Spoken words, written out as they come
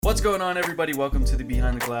What's going on, everybody? Welcome to the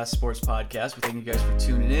Behind the Glass Sports Podcast. We thank you guys for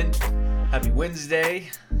tuning in. Happy Wednesday.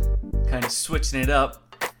 Kind of switching it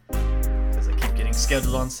up because I keep getting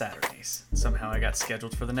scheduled on Saturdays. Somehow I got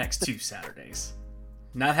scheduled for the next 2 Saturdays.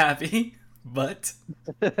 Not happy, but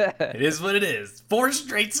it is what it is. 4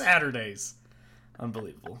 straight Saturdays.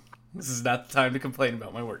 Unbelievable. This is not the time to complain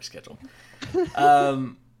about my work schedule.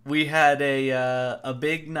 We had a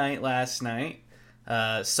big night last night,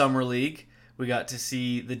 Summer League. We got to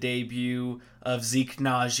see the debut of Zeke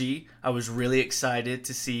Naji. I was really excited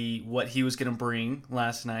to see what he was going to bring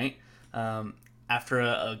last night after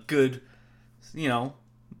a good,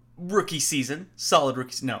 rookie season. Solid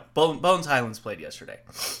rookie season. No, Bones Hyland's played yesterday.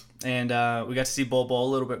 And we got to see Bol Bol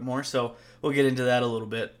a little bit more, so we'll get into that a little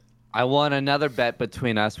bit. I won another bet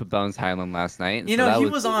between us with Bones Hyland last night. He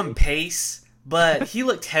was on pace, but he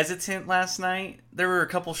looked hesitant last night. There were a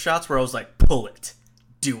couple shots where I was like, pull it,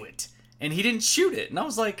 do it. And he didn't shoot it. And I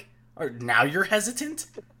was like, now you're hesitant?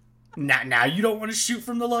 Now you don't want to shoot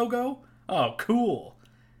from the logo? Oh, cool.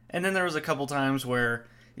 And then there was a couple times where,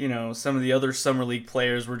 some of the other Summer League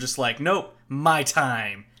players were just like, nope, my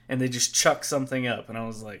time. And they just chucked something up. And I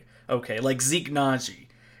was like, okay, like Zeke Naji.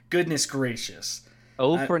 Goodness gracious.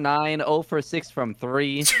 0 for 9, 0 for 6 from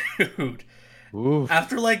 3. Dude. Oof.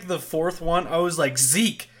 After like the fourth one, I was like,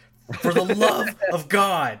 Zeke, for the love of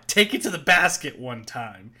God, take it to the basket one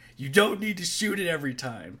time. You don't need to shoot it every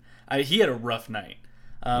time. He had a rough night.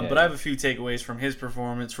 But I have a few takeaways from his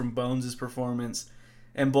performance, from Bones' performance,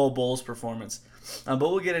 and Bol Bol's performance. But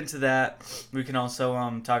we'll get into that. We can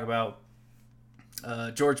also talk about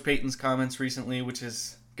George Paton's comments recently, which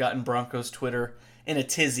has gotten Broncos Twitter in a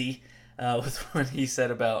tizzy with what he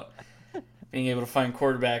said about being able to find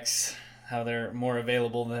quarterbacks, how they're more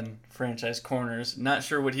available than franchise corners. Not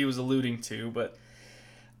sure what he was alluding to, but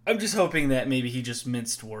I'm just hoping that maybe he just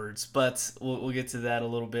minced words, but we'll get to that a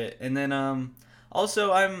little bit. And then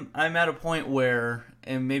also I'm at a point where,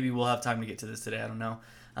 and maybe we'll have time to get to this today, I don't know.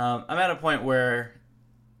 I'm at a point where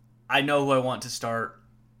I know who I want to start,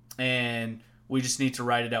 and we just need to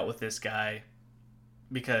ride it out with this guy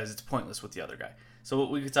because it's pointless with the other guy. So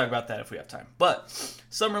we could talk about that if we have time. But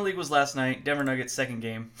Summer League was last night. Denver Nuggets second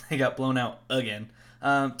game. They got blown out again.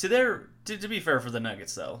 To be fair for the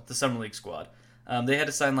Nuggets, though, the Summer League squad, they had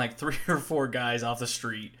to sign like 3 or 4 guys off the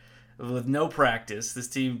street with no practice. This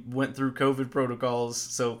team went through COVID protocols,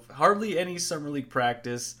 so hardly any Summer League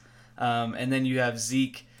practice. And then you have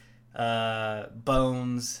Zeke,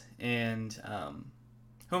 Bones, and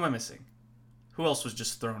who am I missing? Who else was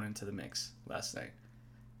just thrown into the mix last night?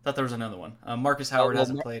 Thought there was another one. Marcus Howard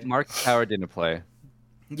hasn't played. Marcus Howard didn't play.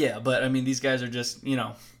 Yeah, but I mean, these guys are just,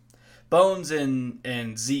 Bones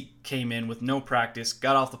and Zeke came in with no practice,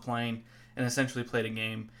 got off the plane, and essentially played a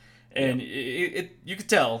game. And you could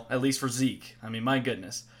tell, at least for Zeke. I mean, my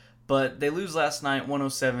goodness. But they lose last night,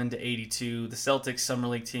 107-82. The Celtics Summer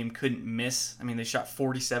League team couldn't miss. I mean, they shot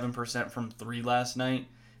 47% from 3 last night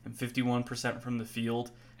and 51% from the field.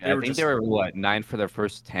 I think they were, 9 for their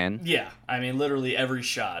first 10? Yeah. I mean, literally every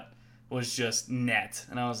shot was just net.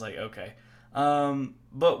 And I was like, okay.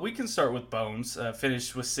 But we can start with Bones.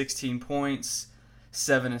 Finished with 16 points,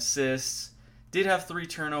 7 assists. Did have 3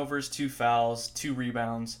 turnovers, 2 fouls, 2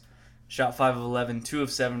 rebounds. Shot 5 of 11, 2 of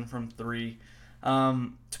 7 from 3.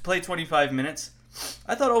 To play 25 minutes,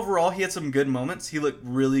 I thought overall he had some good moments. He looked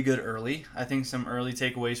really good early. I think some early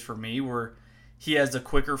takeaways for me were he has a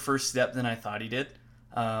quicker first step than I thought he did.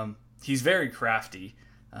 He's very crafty.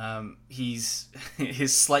 His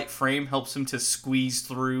slight frame helps him to squeeze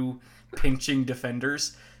through pinching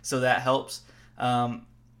defenders, so that helps.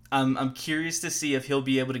 I'm curious to see if he'll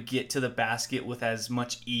be able to get to the basket with as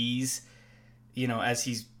much ease, as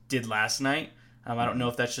he did last night. I don't know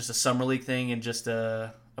if that's just a Summer League thing and just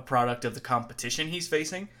a product of the competition he's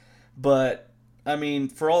facing. But, I mean,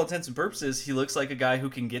 for all intents and purposes, he looks like a guy who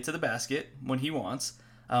can get to the basket when he wants.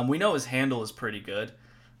 We know his handle is pretty good.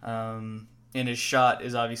 And his shot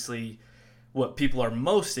is obviously what people are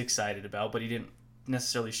most excited about, but he didn't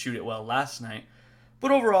necessarily shoot it well last night. But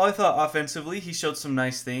overall, I thought offensively he showed some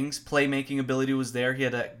nice things. Playmaking ability was there. He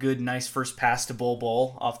had a good, nice first pass to Bol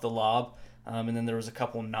Bol off the lob. And then there was a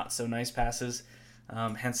couple not-so-nice passes,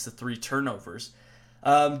 hence the 3 turnovers.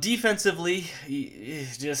 Defensively,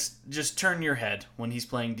 just turn your head when he's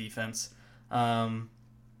playing defense. On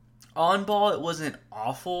ball, it wasn't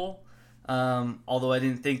awful, although I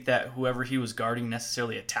didn't think that whoever he was guarding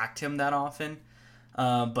necessarily attacked him that often.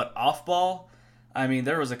 But off ball, I mean,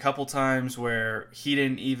 there was a couple times where he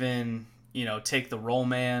didn't even, take the roll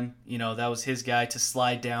man. That was his guy to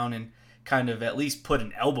slide down and kind of at least put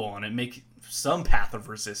an elbow on it, make some path of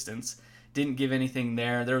resistance. didn't give anything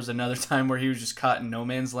there. There was another time where he was just caught in no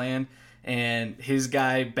man's land, and his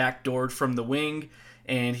guy backdoored from the wing,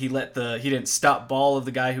 and he didn't stop ball of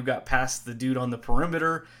the guy who got past the dude on the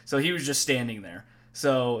perimeter, so he was just standing there.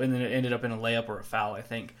 So, and then it ended up in a layup or a foul, I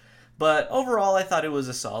think. But overall, I thought it was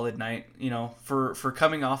a solid night, for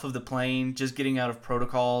coming off of the plane, just getting out of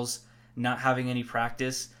protocols, not having any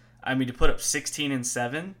practice. I mean, to put up 16 and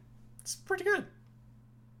 7, it's pretty good.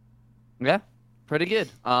 Yeah, pretty good.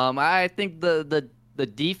 I think the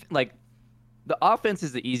offense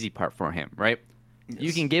is the easy part for him, right? Yes.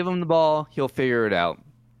 You can give him the ball, he'll figure it out.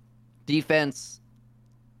 Defense,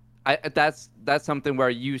 that's something where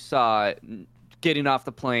you saw getting off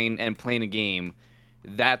the plane and playing a game.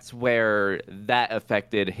 That's where that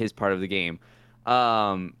affected his part of the game.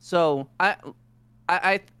 So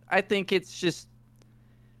I think it's just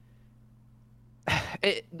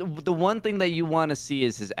the one thing that you want to see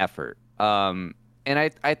is his effort. And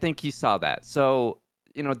I think he saw that. So,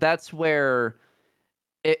 that's where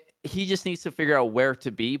he just needs to figure out where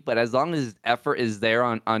to be. But as long as his effort is there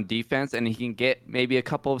on defense and he can get maybe a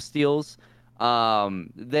couple of steals,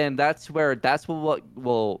 then that's what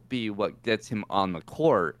will be what gets him on the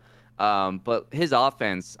court. But his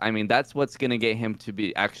offense, I mean, that's what's going to get him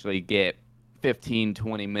to actually get 15,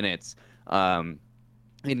 20 minutes in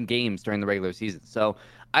games during the regular season. So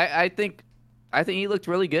I think he looked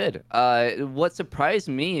really good. What surprised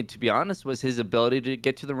me, to be honest, was his ability to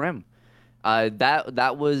get to the rim.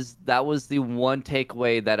 That was the one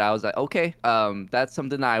takeaway that I was like, okay, that's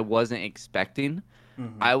something that I wasn't expecting.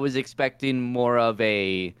 Mm-hmm. I was expecting more of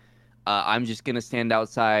a, I'm just gonna stand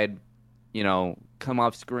outside, come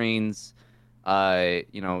off screens,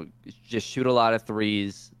 just shoot a lot of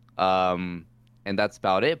threes, and that's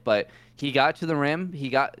about it. But he got to the rim. He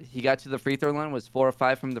got to the free throw line. Was 4 or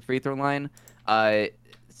 5 from the free throw line. The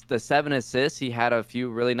 7 assists. He had a few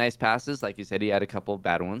really nice passes. Like you said, he had a couple of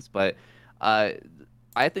bad ones, but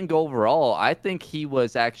I think overall, I think he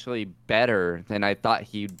was actually better than I thought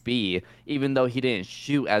he'd be, even though he didn't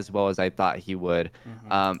shoot as well as I thought he would,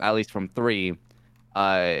 mm-hmm. At least from 3.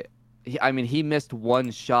 He missed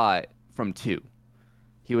 1 shot from 2.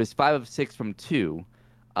 He was 5 of 6 from 2,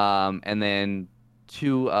 and then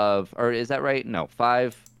 3 of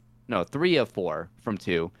 4 from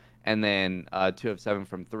 2, and then 2 of 7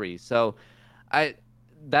 from 3. So if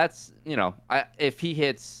he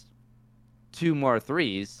hits 2 more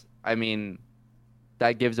threes, I mean,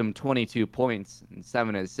 that gives him 22 points and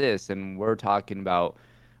 7 assists, and we're talking about,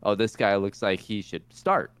 this guy looks like he should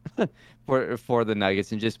start for the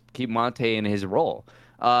Nuggets and just keep Monte in his role.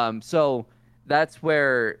 So that's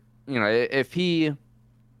where, I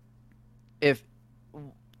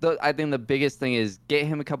think the biggest thing is get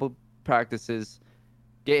him a couple practices,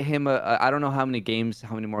 get him I don't know how many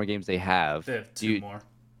more games they have. They have 2 more.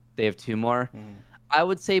 They have 2 more? Mm. I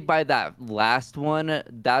would say by that last one,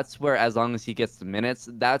 that's where, as long as he gets the minutes,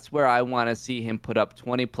 that's where I want to see him put up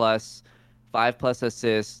 20+, 5+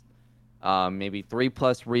 assists, maybe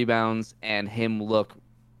 3+ rebounds, and him look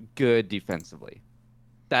good defensively.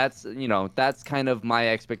 That's kind of my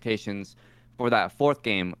expectations for that 4th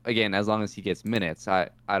game. Again, as long as he gets minutes. I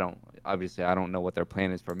don't know what their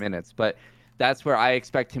plan is for minutes, but that's where I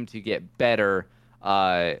expect him to get better,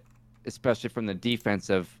 especially from the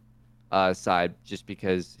defensive side, just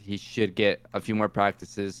because he should get a few more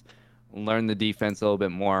practices, learn the defense a little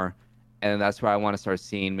bit more, and that's where I want to start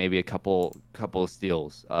seeing maybe a couple of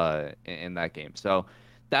steals in that game. So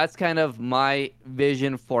that's kind of my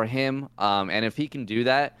vision for him. And if he can do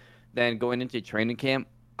that, then going into training camp,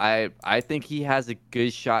 I think he has a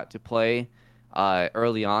good shot to play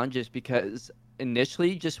early on, just because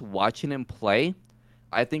initially just watching him play,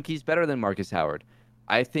 I think he's better than Marcus Howard.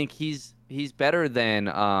 I think he's better than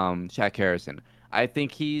Shaq Harrison. I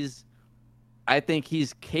think he's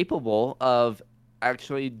capable of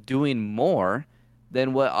actually doing more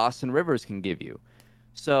than what Austin Rivers can give you.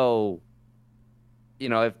 So,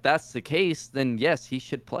 if that's the case, then yes, he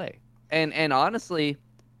should play. And honestly,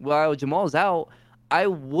 while Jamal's out, I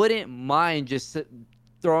wouldn't mind just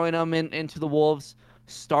throwing him into the Wolves,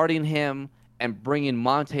 starting him, and bringing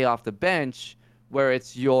Monte off the bench, where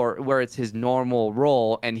it's his normal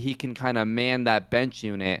role, and he can kind of man that bench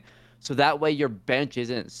unit. So that way your bench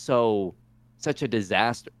isn't such a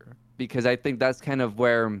disaster. Because I think that's kind of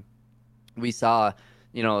where we saw,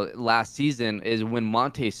 last season, is when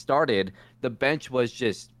Monte started, the bench was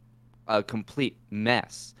just a complete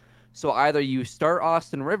mess. So either you start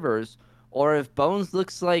Austin Rivers, or if Bones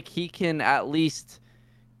looks like he can at least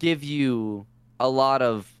give you a lot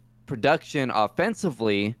of production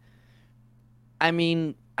offensively,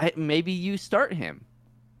 maybe you start him.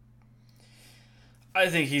 I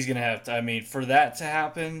think he's gonna have to. I mean, for that to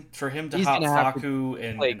happen, for him to He's hop gonna have to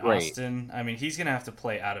Facu play and great. Austin, I mean, he's gonna have to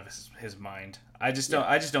play out of his mind. I just Yeah. don't.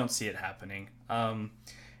 I just don't see it happening.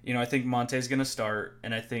 I think Monte's gonna start,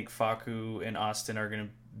 and I think Facu and Austin are gonna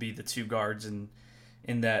be the two guards in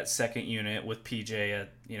that second unit with PJ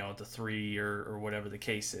at the three or whatever the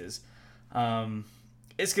case is.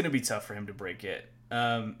 It's gonna be tough for him to break it.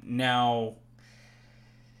 Now,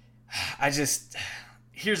 I just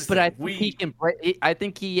here's the But I thing. think he can break. I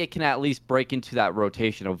think he can at least break into that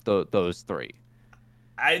rotation of those three.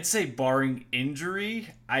 I'd say barring injury,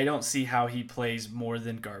 I don't see how he plays more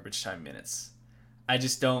than garbage time minutes. I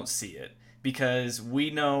just don't see it because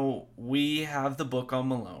we know we have the book on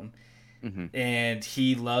Malone Hmm. and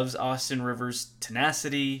he loves Austin Rivers'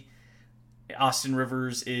 tenacity. Austin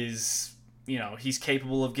Rivers is, he's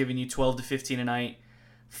capable of giving you 12 to 15 a night.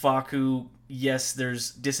 Faku, yes,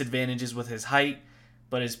 there's disadvantages with his height,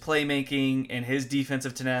 but his playmaking and his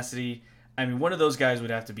defensive tenacity, I mean, one of those guys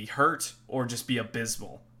would have to be hurt or just be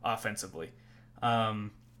abysmal offensively.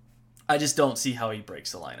 Um, I just don't see how he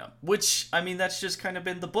breaks the lineup, which, I mean, that's just kind of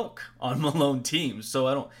been the book on Malone teams.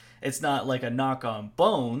 So it's not like a knock on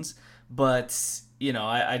Bones, but,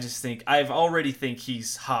 I just think, I've already think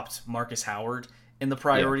he's hopped Marcus Howard in the Yeah.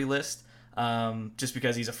 priority list just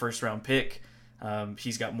because he's a first round pick.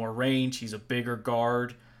 He's got more range. He's a bigger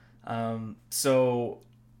guard. So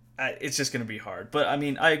it's just going to be hard. But I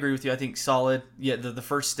mean, I agree with you. I think solid. Yeah, the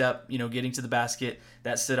first step, getting to the basket,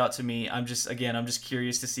 that stood out to me. I'm just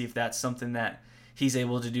curious to see if that's something that he's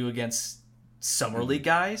able to do against summer league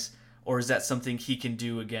guys, or is that something he can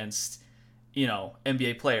do against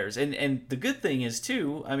NBA players? And the good thing is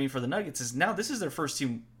too, I mean, for the Nuggets is now this is their first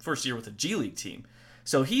year with a G League team,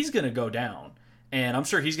 so he's going to go down. And I'm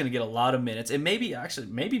sure he's going to get a lot of minutes. And maybe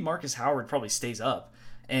Marcus Howard probably stays up.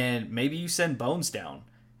 And maybe you send Bones down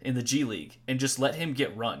in the G League and just let him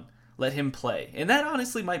get run. Let him play. And that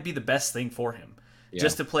honestly might be the best thing for him. Yeah.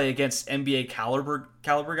 Just to play against NBA caliber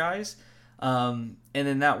guys. And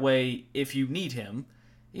then that way, if you need him,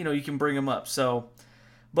 you can bring him up. So,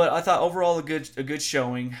 but I thought overall a good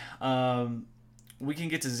showing. We can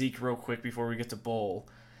get to Zeke real quick before we get to Bowl.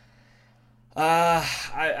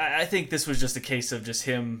 I think this was just a case of just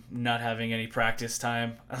him not having any practice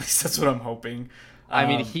time. At least that's what I'm hoping. I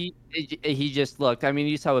mean, he just looked. I mean,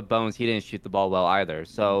 you saw with Bones, he didn't shoot the ball well either.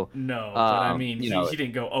 So, No, but I mean, he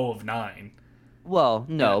didn't go 0 of 9. well,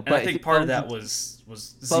 no, And I but think part of that was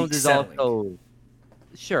Bones Zeke is settling. also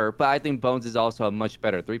sure, but I think Bones is also a much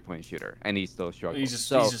better 3-point shooter, and he's still struggling. He's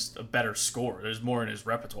just a better scorer. There's more in his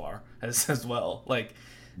repertoire as well. Like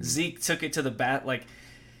Zeke took it to the bat. Like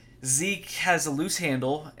Zeke has a loose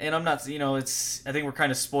handle, and I'm not. I think we're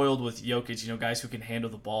kind of spoiled with Jokic. Guys who can handle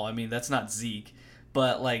the ball. I mean, that's not Zeke,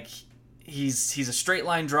 but like he's a straight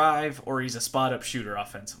line drive or he's a spot up shooter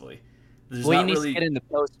offensively. There's Well, he not needs really. to get in the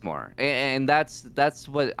post more, and that's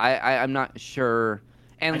what I'm not sure.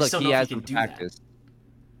 And I look, just don't he know if he has can some do that. practice.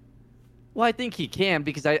 Well, I think he can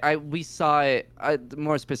because we saw it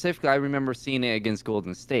more specifically. I remember seeing it against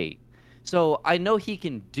Golden State, so I know he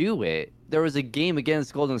can do it. There was a game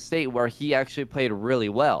against Golden State where he actually played really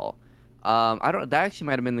well. I don't. That actually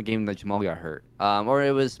might have been the game that Jamal got hurt, or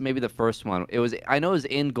it was maybe the first one. I know it was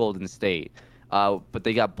in Golden State, but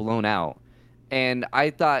they got blown out, and I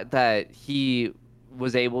thought that he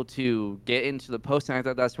was able to get into the post, and I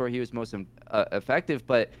thought that's where he was most effective,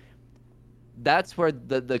 but that's where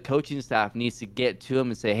the coaching staff needs to get to him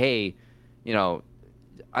and say, hey, you know,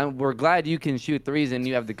 we're glad you can shoot threes and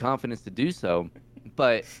you have the confidence to do so,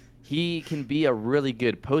 but he can be a really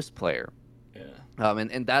good post player. Yeah.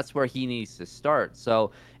 And that's where he needs to start.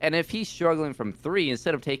 So, and if he's struggling from three,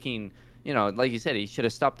 instead of taking, like you said, he should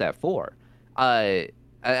have stopped at 4.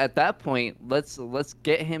 At that point, let's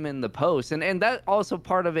get him in the post, and that also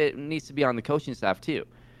part of it needs to be on the coaching staff too.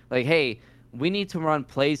 Like, hey, we need to run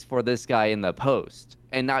plays for this guy in the post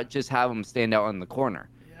and not just have him stand out in the corner.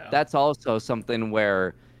 Yeah. That's also something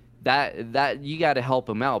where that you got to help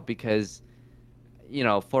him out because,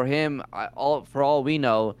 for him, for all we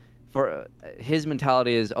know, for his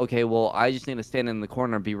mentality is, okay, well, I just need to stand in the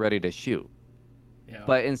corner and be ready to shoot. Yeah.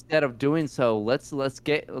 But instead of doing so, let's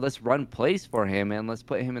run plays for him and let's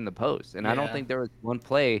put him in the post. And I don't Yeah. think there was one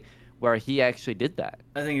play where he actually did that.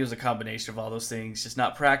 I think it was a combination of all those things. Just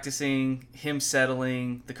not practicing, him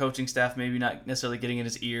settling, the coaching staff maybe not necessarily getting in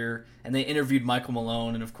his ear. And they interviewed Michael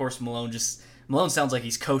Malone, and of course Malone sounds like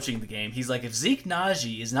he's coaching the game. He's like, if Zeke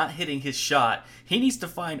Naji is not hitting his shot, he needs to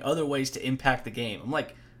find other ways to impact the game. I'm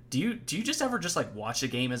like, do you just ever just like watch a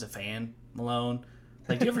game as a fan, Malone?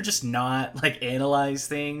 Like, do you ever just not like analyze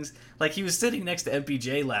things? Like, he was sitting next to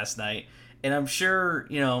MPJ last night, and I'm sure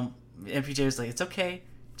MPJ was like, "It's okay.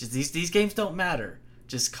 Just these games don't matter.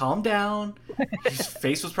 Just calm down." His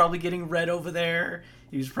face was probably getting red over there.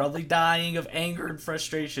 He was probably dying of anger and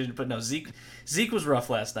frustration. But no, Zeke was rough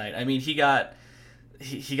last night. I mean, he got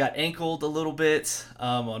ankled a little bit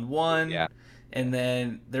on one. Yeah. And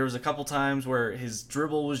then there was a couple times where his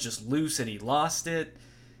dribble was just loose and he lost it.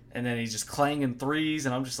 And then he's just clanging threes.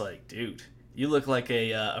 And I'm just like, dude, you look like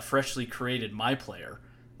a freshly created My Player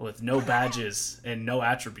with no badges and no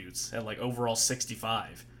attributes at like overall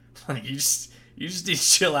 65. Like, you just need to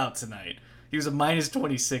chill out tonight. He was a minus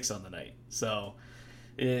 26 on the night. So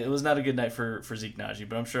it was not a good night for Zeke Naji,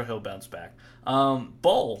 but I'm sure he'll bounce back.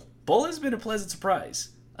 Bull has been a pleasant surprise.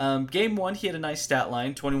 Game 1, he had a nice stat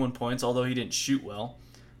line, 21 points, although he didn't shoot well.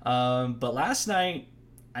 But last night,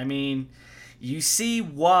 I mean, you see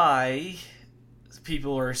why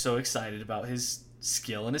people are so excited about his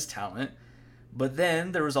skill and his talent. But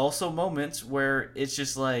then there was also moments where it's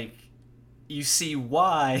just like, you see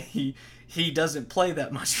why he doesn't play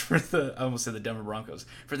that much for I almost said the Denver Broncos,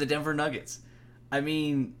 for the Denver Nuggets. I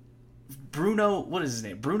mean, what is his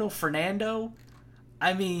name? Bruno Fernando?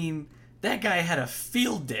 I mean, that guy had a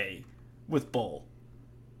field day with Bull.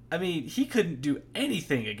 I mean, he couldn't do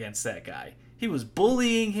anything against that guy. He was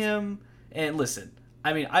bullying him. And listen,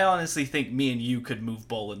 I mean, I honestly think me and you could move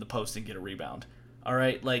Bull in the post and get a rebound. All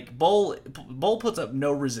right? Like, Bull puts up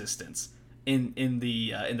no resistance in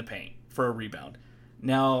the paint for a rebound.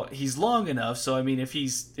 Now, he's long enough, so I mean, if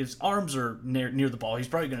his arms are near the ball, he's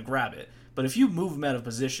probably going to grab it. But if you move him out of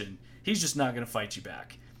position, he's just not going to fight you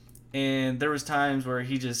back. And there was times where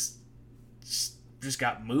he just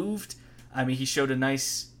got moved. I mean, he showed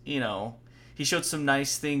some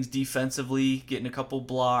nice things defensively, getting a couple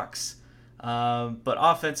blocks. But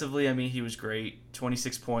offensively, I mean, he was great.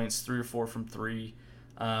 26 points, 3 or 4 from 3.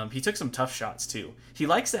 He took some tough shots, too. He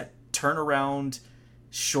likes that turnaround,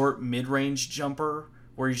 short mid-range jumper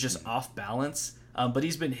where he's just off balance. But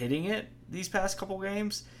he's been hitting it these past couple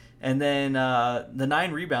games. And then the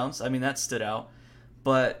 9 rebounds, I mean, that stood out.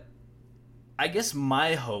 But I guess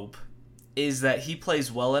my hope is that he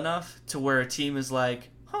plays well enough to where a team is like,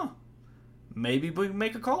 maybe we can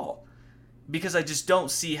make a call. Because I just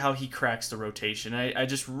don't see how he cracks the rotation. I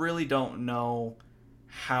just really don't know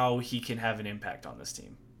how he can have an impact on this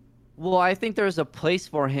team. Well, I think there's a place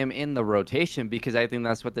for him in the rotation because I think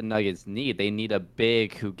that's what the Nuggets need. They need a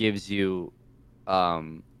big who gives you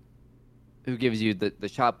the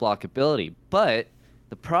shot block ability. But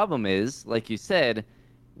the problem is, like you said,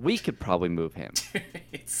 we could probably move him.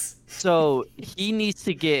 So he needs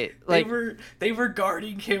to get like they were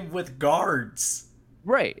guarding him with guards.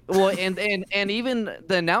 Right. Well, and even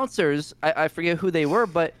the announcers, I forget who they were,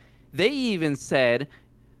 but they even said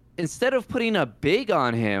instead of putting a big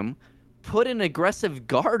on him, put an aggressive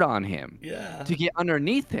guard on him to get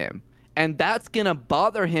underneath him. And that's going to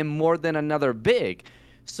bother him more than another big.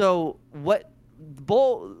 So what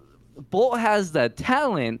Bull has the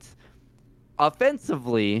talent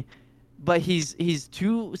offensively, but he's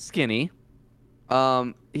too skinny.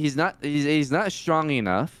 He's not strong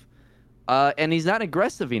enough. And he's not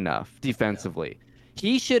aggressive enough defensively. Yeah.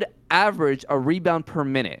 He should average a rebound per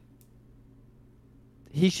minute.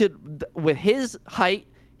 He should, with his height,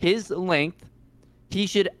 his length, he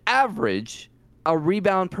should average a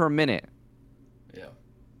rebound per minute. Yeah.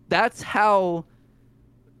 That's how,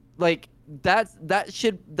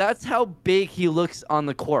 that's how big he looks on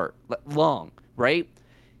the court, long, right?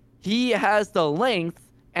 He has the length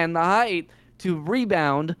and the height to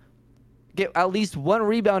rebound, get at least 1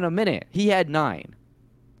 rebound a minute. He had 9.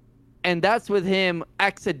 And that's with him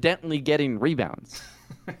accidentally getting rebounds.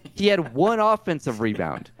 He had 1 offensive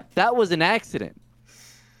rebound. That was an accident.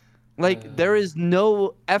 There is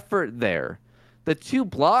no effort there. The 2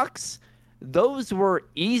 blocks, those were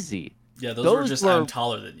easy. Yeah, those were just, I'm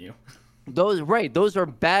taller than you. Those are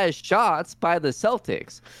bad shots by the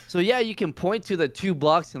Celtics. So yeah, you can point to the 2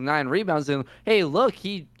 blocks and 9 rebounds and, hey, look,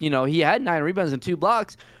 he had 9 rebounds and 2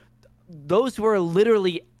 blocks. Those were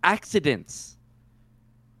literally accidents.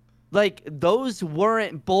 Those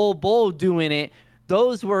weren't Bull doing it.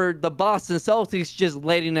 Those were the Boston Celtics just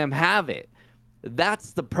letting them have it.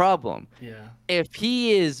 That's the problem. Yeah. If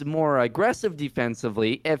he is more aggressive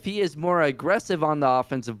defensively, if he is more aggressive on the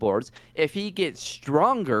offensive boards, if he gets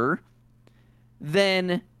stronger,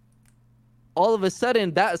 then all of a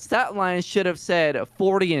sudden that stat line should have said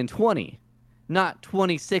 40 and 20, not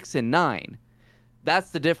 26 and 9.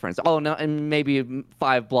 That's the difference. Oh, no, and maybe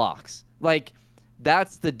 5 blocks.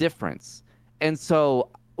 That's the difference. And so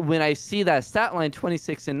when I see that stat line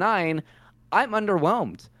 26 and 9, I'm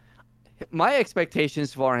underwhelmed. My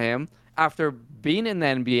expectations for him after being in the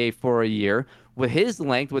NBA for a year with his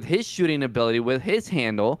length, with his shooting ability, with his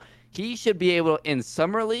handle, he should be able to, in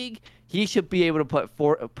summer league, he should be able to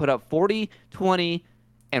put up 40, 20,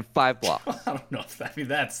 and 5 blocks. I don't know if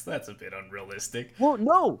that's a bit unrealistic. Well,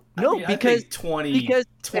 no, I think 20 because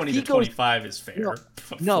to 25 is fair.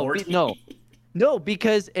 No, no,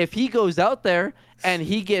 because if he goes out there and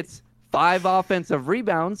he gets 5 offensive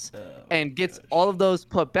rebounds and gets all of those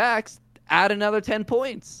putbacks, add another 10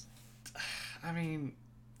 points. I mean,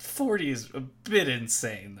 40 is a bit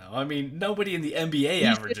insane, though. I mean, nobody in the NBA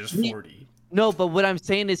averages 40. No, but what I'm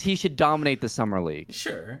saying is he should dominate the summer league.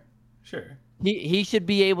 Sure. He should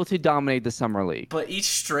be able to dominate the summer league. But each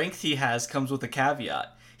strength he has comes with a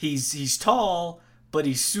caveat. He's tall, but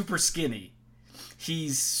he's super skinny.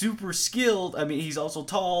 He's super skilled. I mean, he's also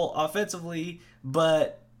tall offensively,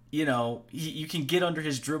 but, you know, you can get under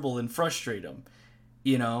his dribble and frustrate him.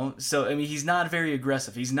 You know, so, I mean, he's not very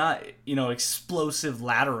aggressive. He's not, you know, explosive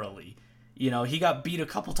laterally. You know, he got beat a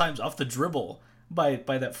couple times off the dribble by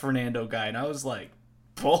that Fernando guy, and I was like,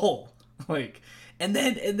 bull. Like, and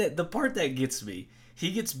then the part that gets me,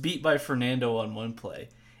 he gets beat by Fernando on one play,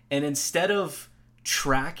 and instead of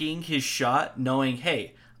tracking his shot, knowing,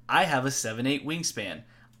 hey, I have a 7'8" wingspan,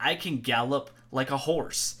 I can gallop like a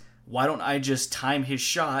horse. Why don't I just time his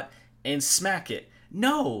shot and smack it?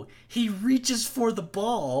 No, he reaches for the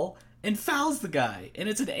ball and fouls the guy, and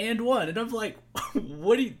it's an and one. And I'm like,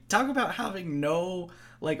 what do you talk about having no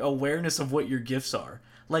like awareness of what your gifts are?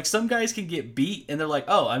 Like, some guys can get beat and they're like,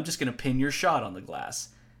 oh, I'm just gonna pin your shot on the glass,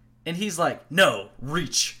 and he's like, no,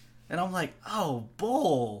 reach. And I'm like, oh,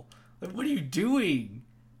 bull. Like, what are you doing?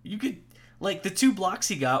 You could, like, the 2 blocks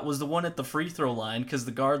he got was the one at the free throw line because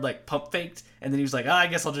the guard like pump faked, and then he was like, I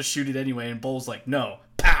guess I'll just shoot it anyway. And Bull's like, no,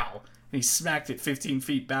 pow. And he smacked it 15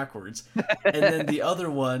 feet backwards. And then the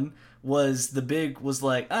other one was the big was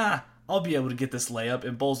like, I'll be able to get this layup.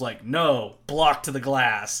 And Bull's like, no, block to the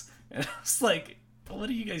glass. And I was like, what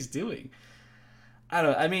are you guys doing?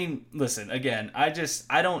 I mean, listen, again, I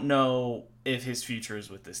don't know if his future is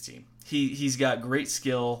with this team. He's got great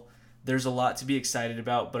skill. There's a lot to be excited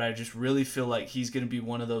about, but I just really feel like he's going to be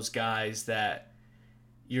one of those guys that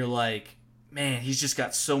you're like, man, he's just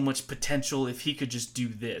got so much potential if he could just do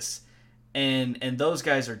this. And those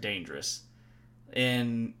guys are dangerous.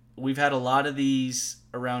 And we've had a lot of these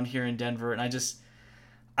around here in Denver, and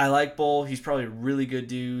I like Bull. He's probably a really good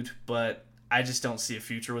dude, but I just don't see a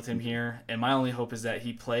future with him here. And my only hope is that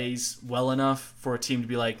he plays well enough for a team to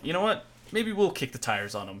be like, you know what? Maybe we'll kick the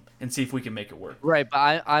tires on him and see if we can make it work. Right, but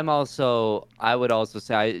I would also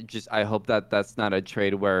say I hope that that's not a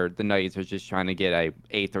trade where the Nuggets are just trying to get a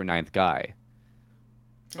 8th or 9th guy.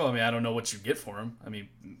 Well, I mean, I don't know what you get for him. I mean,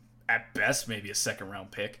 at best, maybe a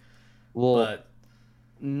 2nd-round pick. Well, but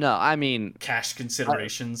no, I mean cash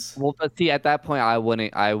considerations. But see, at that point, I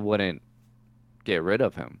wouldn't get rid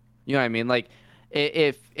of him. You know what I mean? Like,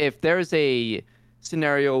 if there's a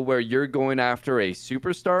scenario where you're going after a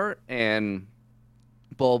superstar and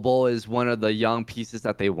Bol is one of the young pieces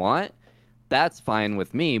that they want, that's fine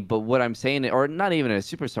with me. But what I'm saying, or not even a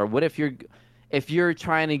superstar, what if you're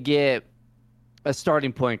trying to get a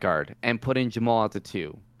starting point guard and put in Jamal at the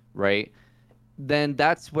 2, right? Then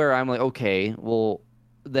that's where I'm like, okay, well,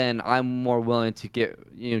 then I'm more willing to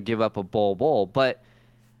give up a Bol. But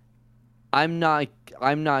I'm not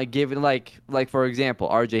giving like for example,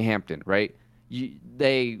 RJ Hampton, right?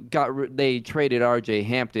 They traded RJ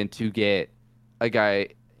Hampton to get a guy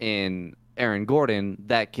in Aaron Gordon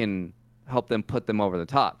that can help them put them over the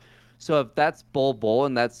top. So if that's Bol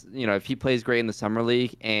and that's, if he plays great in the summer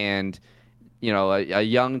league and, a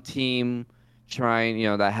young team trying,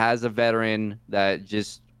 that has a veteran that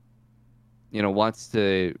just,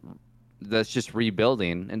 that's just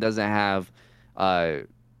rebuilding and doesn't have,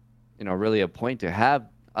 really a point to have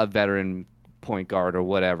a veteran point guard or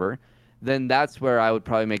whatever, then that's where I would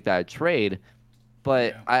probably make that trade.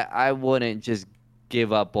 But yeah. I wouldn't just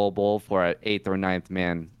give up Bol for an 8th or 9th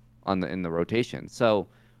man in the rotation. So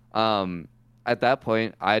at that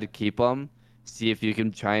point, I'd keep him, see if you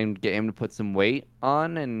can try and get him to put some weight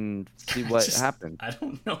on and see what happens. I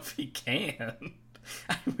don't know if he can.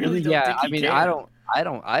 I really don't think he can.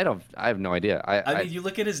 I have no idea. I mean, you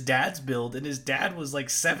look at his dad's build, and his dad was like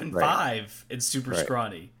 7'5" and super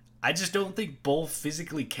scrawny. I just don't think Bull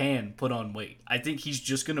physically can put on weight. I think he's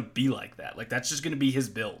just going to be like that. Like, that's just going to be his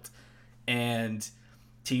build. And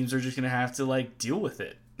teams are just going to have to, like, deal with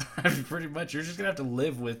it. I mean, pretty much, you're just going to have to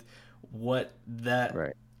live with what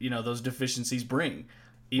that, those deficiencies bring.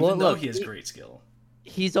 Even though he has great skill.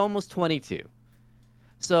 He's almost 22.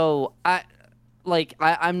 So,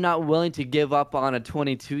 I'm not willing to give up on a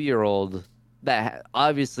 22-year-old that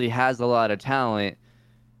obviously has a lot of talent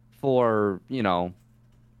for,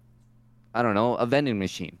 I don't know, a vending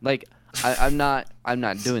machine. Like I'm not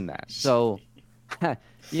doing that. So,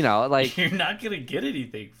 like, You're not gonna get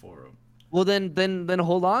anything for him. well, then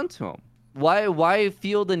hold on to him. Why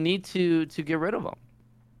feel the need to get rid of him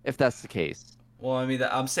if that's the case? Well, I mean,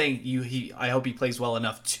 I'm saying I hope he plays well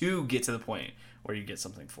enough to get to the point where you get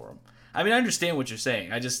something for him. I mean, I understand what you're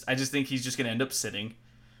saying. I just think he's just gonna end up sitting.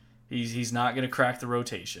 He's not gonna crack the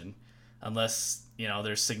rotation unless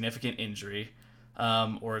there's significant injury,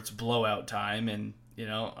 or it's blowout time, and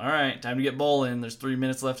all right, time to get bowling. There's 3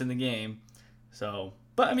 minutes left in the game. So,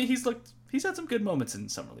 but I mean, he's had some good moments in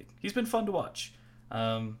summer league. He's been fun to watch.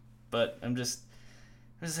 But I'm just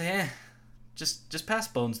saying, just pass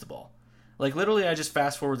Bones the ball. Like, literally, I just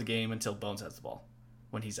fast forward the game until Bones has the ball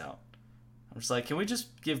when he's out. I'm just like, can we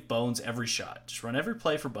just give Bones every shot? Just run every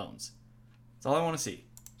play for Bones. That's all I want to see.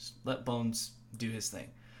 Just let Bones do his thing.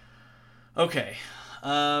 Okay. You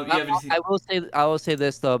have anything? I will say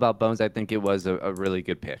this though about Bones. I think it was a really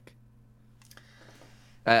good pick.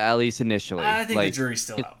 At least initially. I think the jury's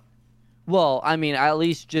still out. Well, I mean, at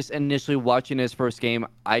least just initially watching his first game,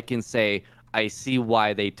 I can say I see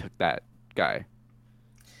why they took that guy.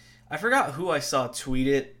 I forgot who I saw tweet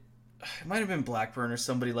it. It might have been Blackburn or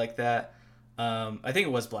somebody like that. I think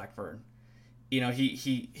it was Blackburn.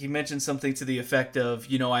 He mentioned something to the effect of,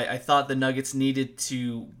 I thought the Nuggets needed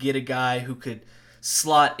to get a guy who could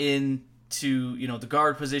slot in to, the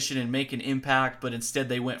guard position and make an impact, but instead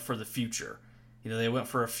they went for the future. They went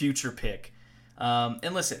for a future pick.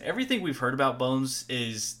 And listen, everything we've heard about Bones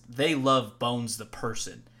is they love Bones the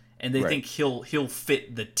person, and they think he'll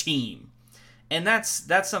fit the team. And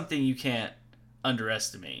that's something you can't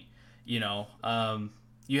underestimate.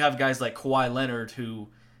 You have guys like Kawhi Leonard who,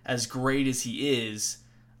 as great as he is,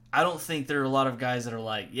 I don't think there are a lot of guys that are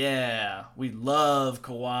like, yeah, we love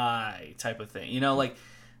Kawhi type of thing. Like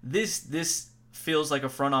this feels like a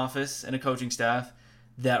front office and a coaching staff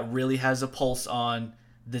that really has a pulse on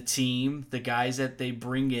the team, the guys that they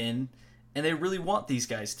bring in, and they really want these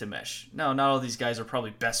guys to mesh. Now, not all these guys are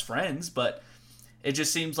probably best friends, but it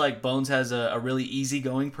just seems like Bones has a really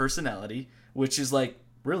easygoing personality, which is like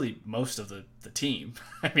really most of the team.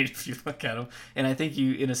 I mean, if you look at him. And I think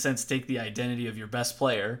you, in a sense, take the identity of your best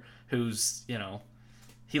player who's,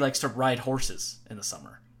 he likes to ride horses in the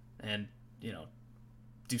summer and,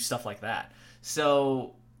 do stuff like that.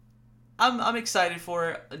 So I'm excited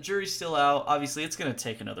for it. The jury's still out. Obviously, it's going to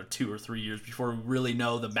take another 2 or 3 years before we really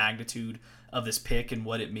know the magnitude of this pick and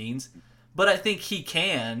what it means. But I think he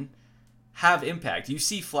can have impact. You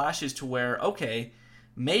see flashes to where, okay,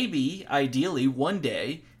 maybe, ideally, one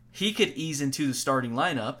day, he could ease into the starting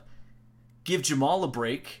lineup, give Jamal a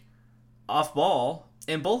break off ball,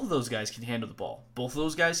 and both of those guys can handle the ball. Both of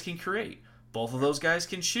those guys can create. Both of those guys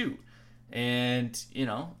can shoot. And,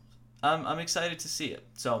 I'm excited to see it.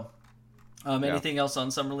 So, anything else on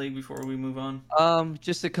Summer League before we move on?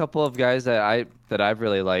 Just a couple of guys that I've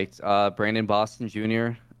really liked. Brandon Boston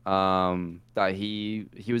Jr. That he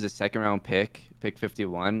was a second round pick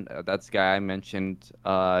 51. That's the guy I mentioned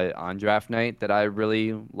on draft night that I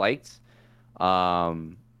really liked.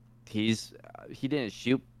 He didn't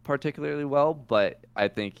shoot particularly well, but I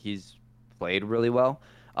think he's played really well.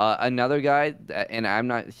 Another guy,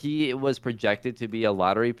 and he was projected to be a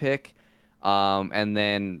lottery pick, and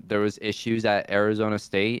then there was issues at Arizona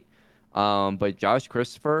State. But Josh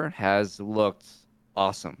Christopher has looked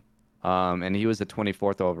awesome. And he was the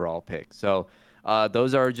 24th overall pick. So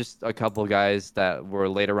those are just a couple guys that were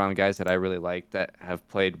later round guys that I really like that have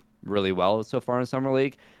played really well so far in Summer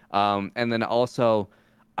League. And then also,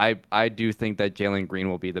 I do think that Jalen Green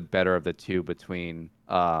will be the better of the two between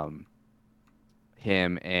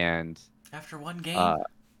him and... After one game?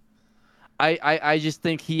 I just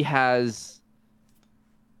think he has...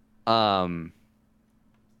 I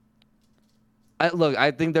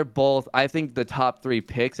think they're both. I think the top 3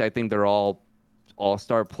 picks, I think they're all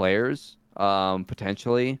all-star players,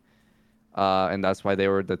 potentially. And that's why they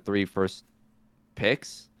were the 3 first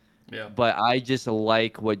picks. Yeah. But I just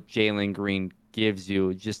like what Jalen Green gives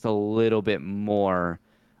you just a little bit more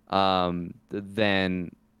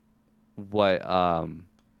than what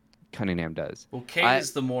Cunningham does. Well, Cade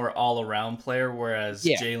is the more all-around player, whereas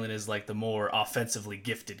Jalen is like the more offensively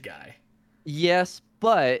gifted guy. Yes,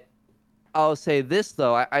 but I'll say this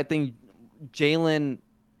though. I think Jalen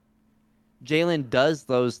does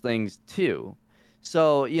those things too.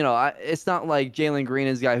 So, it's not like Jalen Green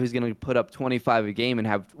is a guy who's going to put up 25 a game and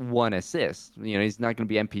have 1 assist. He's not going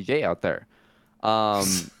to be MPJ out there.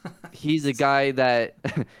 He's a guy that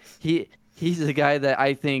he's a guy that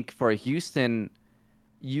I think for Houston,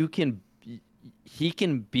 he can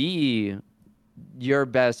be your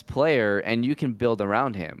best player, and you can build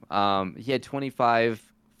around him. He had 25,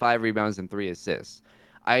 5 rebounds, and 3 assists.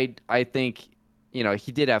 I think,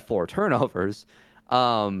 he did have 4 turnovers.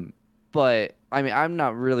 But I mean, I'm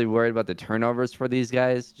not really worried about the turnovers for these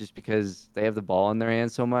guys just because they have the ball in their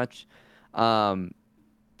hands so much. But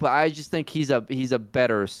I just think he's a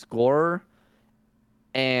better scorer,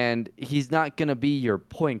 and he's not gonna be your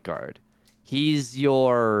point guard. He's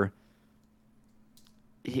your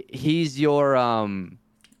he's your I mean,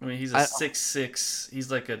 he's a 6'6".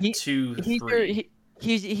 He's like a he, 2'3".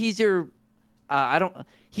 He's your I don't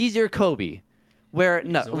he's your Kobe. Where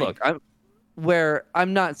no He's a look, wing.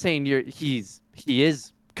 I'm not saying he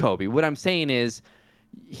is Kobe. What I'm saying is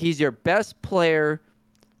he's your best player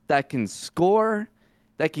that can score,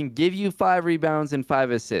 that can give you 5 rebounds and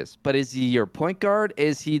 5 assists. But is he your point guard?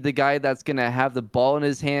 Is he the guy that's going to have the ball in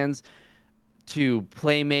his hands to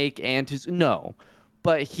play make and to no.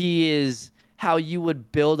 But he is how you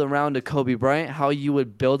would build around a Kobe Bryant, how you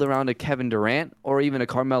would build around a Kevin Durant or even a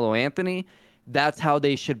Carmelo Anthony. That's how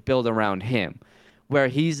they should build around him. Where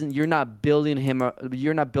you're not building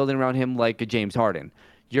around him like a James Harden.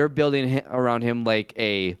 You're building around him like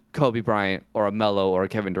a Kobe Bryant or a Melo or a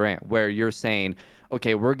Kevin Durant, where you're saying,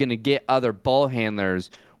 okay, we're going to get other ball handlers.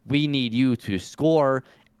 We need you to score,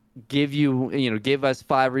 give us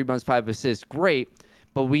 5 rebounds, 5 assists. Great,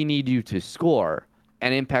 but we need you to score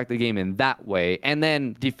and impact the game in that way, and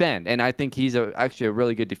then defend. And I think he's actually a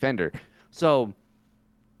really good defender. So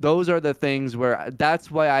those are the things where that's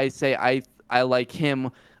why I say I like him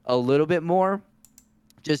a little bit more,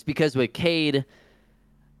 just because with Cade,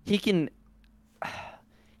 he's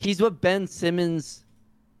what Ben Simmons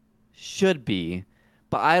should be,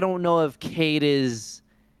 but I don't know if Cade is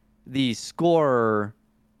the scorer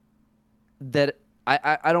that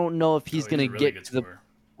I don't know if he's going to get to the.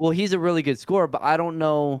 Well, he's a really good scorer, but I don't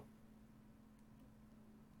know.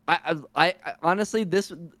 I honestly,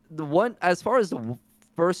 the one as far as the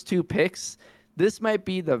first 2 picks, this might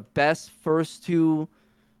be the best first 2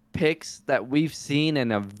 picks that we've seen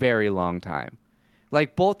in a very long time.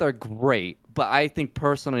 Like, both are great, but I think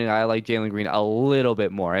personally I like Jalen Green a little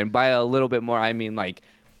bit more. And by a little bit more, I mean like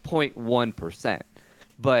 0.1%.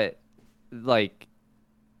 But, like,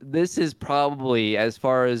 this is probably, as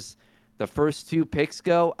far as the first 2 picks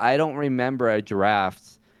go, I don't remember a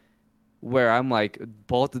draft where I'm like,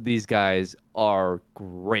 both of these guys are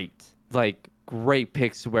great. Like, great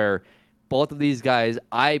picks where both of these guys,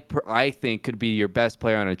 I think, could be your best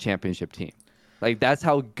player on a championship team. Like, that's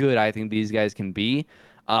how good I think these guys can be.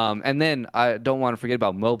 And then I don't want to forget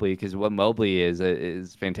about Mobley, because what Mobley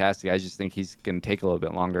is fantastic. I just think he's going to take a little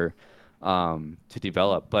bit longer to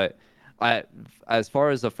develop. But as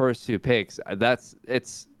far as the first 2 picks,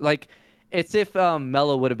 it's if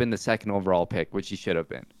Melo would have been the 2nd overall pick, which he should have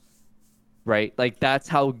been. Right? Like, that's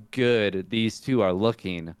how good these 2 are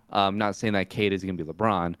looking. Not saying that Cade is going to be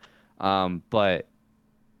LeBron. But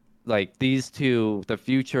like, these 2, the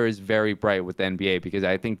future is very bright with the NBA, because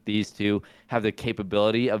I think these 2 have the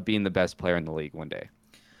capability of being the best player in the league one day.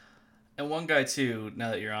 And one guy too,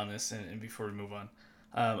 now that you're on this, and before we move on,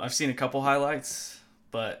 I've seen a couple highlights,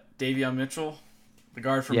 but Davion Mitchell, the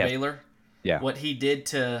guard from Baylor, what he did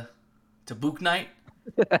to Book Knight,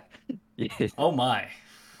 oh my.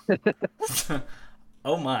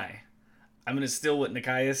 Oh my. I'm going to steal what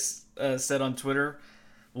Nikias said on Twitter.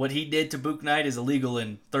 What he did to Book Knight is illegal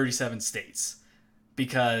in 37 states,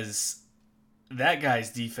 because that guy's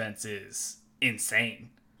defense is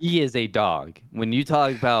insane. He is a dog. When you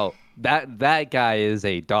talk about that guy is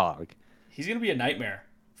a dog. He's going to be a nightmare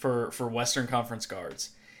for Western Conference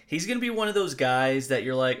guards. He's going to be one of those guys that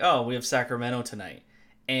you're like, oh, we have Sacramento tonight.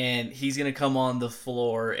 And he's going to come on the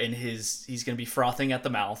floor and he's going to be frothing at the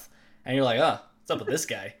mouth. And you're like, oh, what's up with this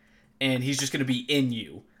guy? And he's just going to be in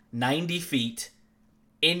you, 90 feet,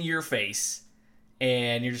 in your face.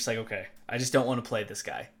 And you're just like, okay, I just don't want to play this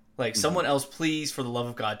guy. Like, someone else, please, for the love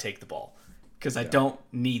of God, take the ball. Because I don't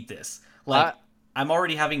need this. Like, I'm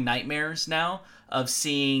already having nightmares now of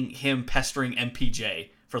seeing him pestering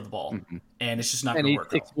MPJ for the ball. And it's just not going to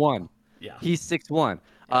work. And he's 6'1". Yeah. He's 6'1".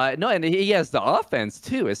 No, and he has the offense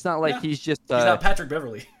too. It's not like he's just he's not Patrick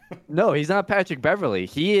Beverly. No, he's not Patrick Beverly.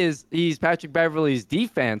 He's Patrick Beverly's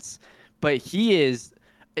defense, but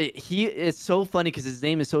it's so funny because his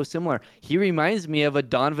name is so similar. He reminds me of a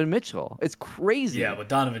Donovan Mitchell. It's crazy. Yeah, but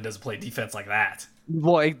Donovan doesn't play defense like that.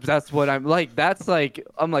 Well, that's what I'm like.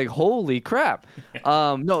 I'm like, holy crap.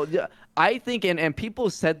 No, I think, and people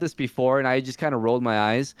said this before, and I just kind of rolled my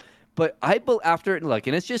eyes. But after it, look,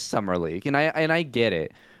 and it's just summer league, and I get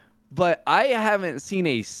it, but I haven't seen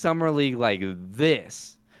a summer league like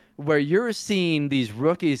this, where you're seeing these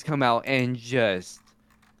rookies come out and just,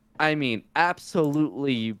 I mean,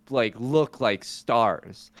 absolutely like look like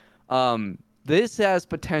stars. This has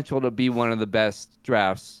potential to be one of the best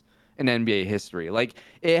drafts in NBA history. Like,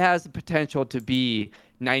 it has the potential to be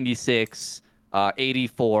 96,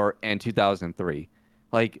 84, and 2003.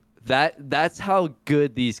 Like, that's how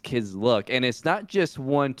good these kids look. And it's not just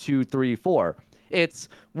 1, 2, 3, 4. It's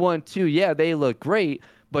 1, 2. Yeah, they look great,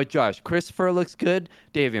 but Josh Christopher looks good.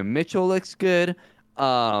 Davion Mitchell looks good.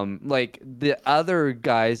 Like the other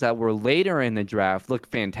guys that were later in the draft look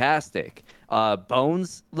fantastic.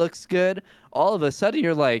 Bones looks good. All of a sudden,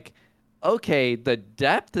 you're like, okay, the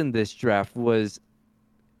depth in this draft was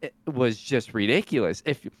just ridiculous.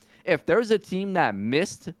 If there's a team that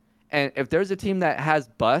missed, and if there's a team that has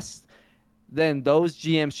bust, then those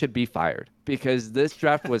GMs should be fired because this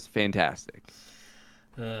draft was fantastic.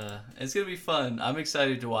 It's gonna be fun. I'm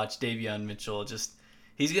excited to watch Davion Mitchell. Just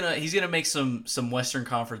he's gonna make some Western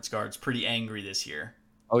Conference guards pretty angry this year.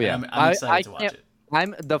 Oh yeah, and I'm excited to watch it.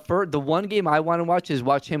 The one game I want to watch is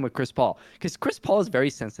watch him with Chris Paul, because Chris Paul is very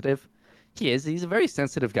sensitive. He's a very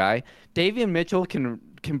sensitive guy. Davion Mitchell can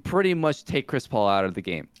pretty much take Chris Paul out of the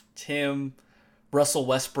game. Tim, Russell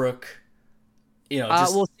Westbrook,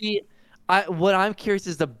 we'll see. What I'm curious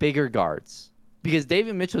is the bigger guards, because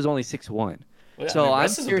Davion Mitchell is only 6'1". Well, yeah, so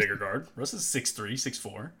Russ is a bigger guard. Russ is 6'3",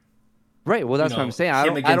 6'4". Right. Well, that's what I'm saying. I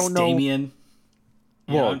don't know. Damian,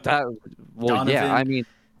 Donovan, yeah. I mean,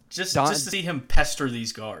 just to see him pester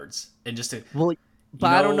these guards and just to but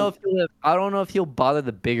I don't know if he'll bother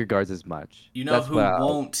the bigger guards as much. That's who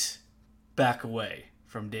won't back away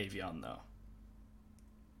from Davion though?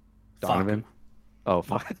 Donovan. Facu. Oh,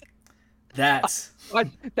 fuck. That's a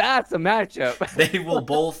matchup. They will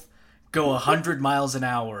both go 100 miles an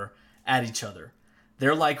hour at each other.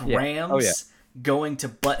 They're like rams going to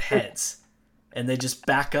butt heads. And they just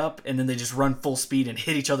back up, and then they just run full speed and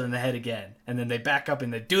hit each other in the head again. And then they back up,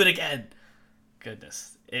 and they do it again.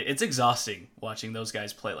 Goodness. It's exhausting watching those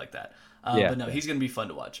guys play like that. But no, he's going to be fun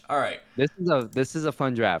to watch. All right. This is a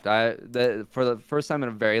fun draft. For the first time in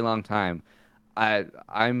a very long time,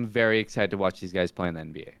 I'm very excited to watch these guys play in the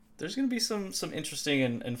NBA. There's going to be some interesting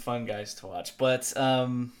and fun guys to watch. But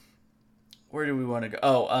where do we want to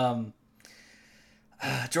go?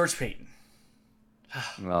 George Payton.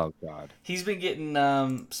 Oh God! He's been getting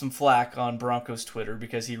some flack on Broncos Twitter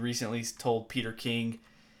because he recently told Peter King.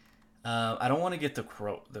 I don't want to get the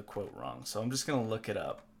quote wrong, so I'm just gonna look it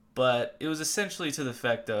up. But it was essentially to the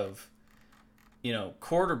effect of,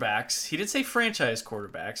 quarterbacks. He did say franchise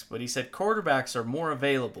quarterbacks, but he said quarterbacks are more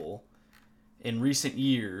available in recent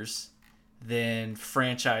years than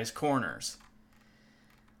franchise corners.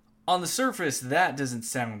 On the surface, that doesn't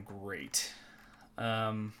sound great.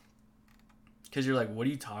 Because you're like, what are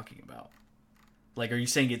you talking about? Like, are you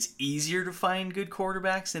saying it's easier to find good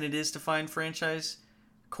quarterbacks than it is to find franchise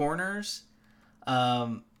corners?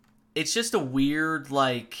 It's just a weird,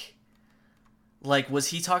 like, was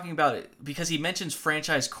he talking about it? Because he mentions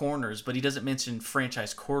franchise corners, but he doesn't mention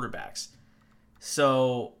franchise quarterbacks.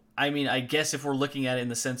 So, I mean, I guess if we're looking at it in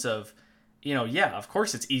the sense of, of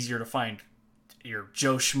course it's easier to find your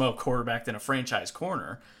Joe Schmo quarterback than a franchise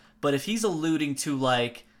corner. But if he's alluding to,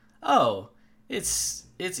 like, oh, it's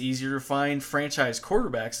easier to find franchise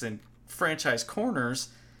quarterbacks than franchise corners,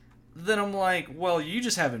 then I'm like, well, you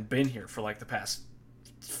just haven't been here for like the past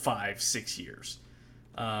 5-6 years.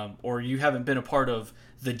 Or you haven't been a part of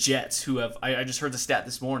the Jets, who have, I just heard the stat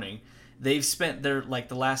this morning, they've spent the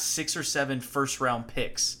last 6 or 7 first round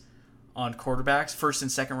picks on quarterbacks, first and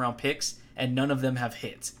second round picks, and none of them have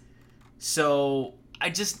hit. So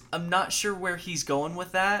I'm not sure where he's going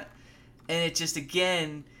with that. And it just,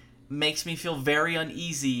 again, makes me feel very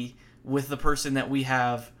uneasy with the person that we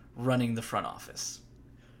have running the front office.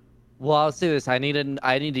 Well, I'll say this: I need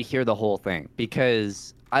to hear the whole thing,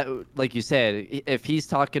 because like you said, if he's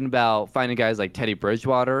talking about finding guys like Teddy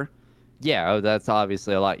Bridgewater, that's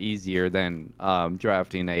obviously a lot easier than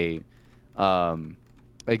drafting a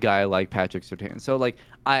guy like Patrick Surtain. So like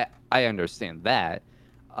I understand that,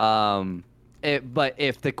 but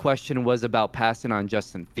if the question was about passing on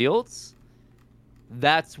Justin Fields,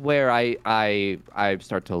 that's where I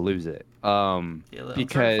start to lose it. I'm trying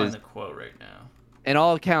to find the quote right now. In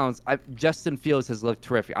all accounts, Justin Fields has looked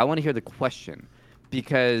terrific. I want to hear the question,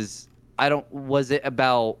 because was it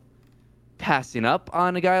about passing up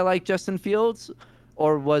on a guy like Justin Fields,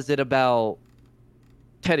 or was it about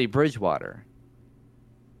Teddy Bridgewater?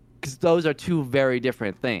 Because those are two very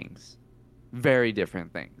different things. Very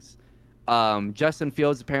different things. Justin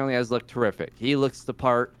Fields apparently has looked terrific. He looks the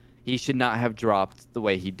part. He should not have dropped the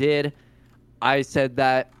way he did. I said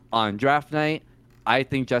that on draft night. I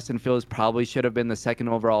think Justin Fields probably should have been the second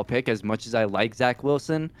overall pick. As much as I like Zach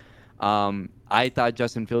Wilson, I thought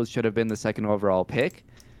Justin Fields should have been the second overall pick.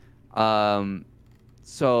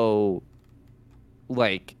 So,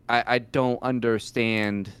 like, I don't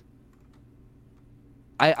understand.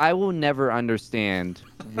 I will never understand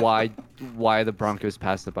why the Broncos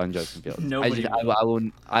passed up on Justin Fields. Nobody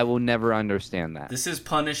I will never understand that. This is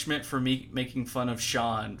punishment for me making fun of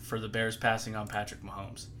Sean for the Bears passing on Patrick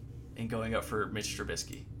Mahomes and going up for Mitch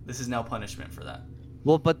Trubisky. This is now punishment for that.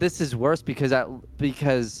 Well, but this is worse because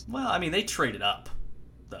well, I mean, they traded up,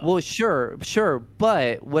 though. Well, sure,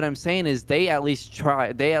 but what I'm saying is they at least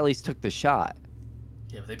tried. They at least took the shot.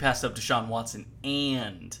 Yeah, but they passed up Deshaun Watson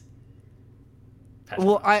and Patrick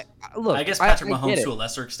Well, Mahomes. I guess Patrick Mahomes to a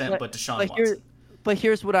lesser extent, but Deshaun Watson. But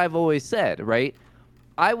here's what I've always said, right?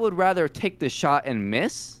 I would rather take the shot and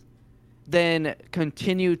miss than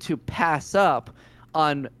continue to pass up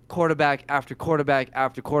on quarterback after quarterback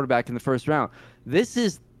after quarterback in the first round. This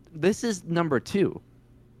is number 2.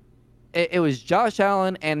 It was Josh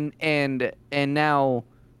Allen and now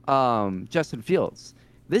Justin Fields.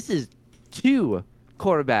 This is 2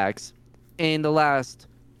 quarterbacks in the last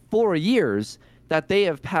 4 years that they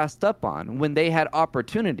have passed up on when they had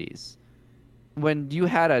opportunities, when you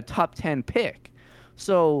had a top 10 pick.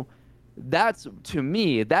 So that's, to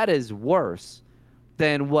me, that is worse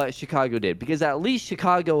than what Chicago did, because at least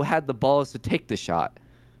Chicago had the balls to take the shot.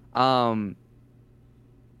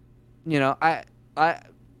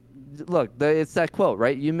 Look, it's that quote,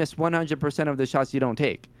 right? You miss 100% of the shots you don't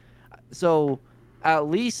take. So at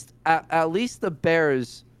least the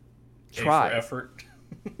Bears tried. A for effort.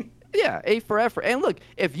 Yeah, A for effort. And look,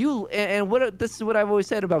 if you this is what I've always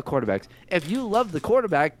said about quarterbacks. If you love the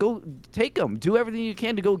quarterback, go take him. Do everything you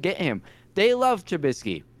can to go get him. They loved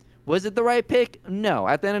Trubisky. Was it the right pick? No.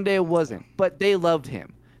 At the end of the day, it wasn't. But they loved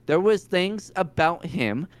him. There was things about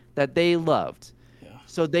him that they loved. Yeah.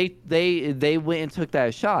 So they went and took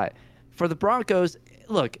that shot. For the Broncos,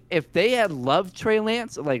 look, if they had loved Trey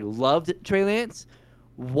Lance,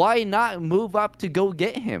 why not move up to go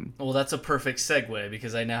get him? Well, that's a perfect segue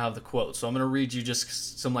because I now have the quote. So I'm going to read you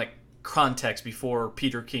just some context before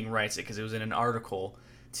Peter King writes it, because it was in an article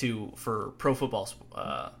for Pro Football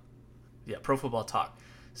Talk.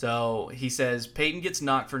 So he says Peyton gets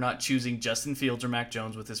knocked for not choosing Justin Fields or Mac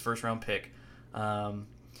Jones with his first round pick.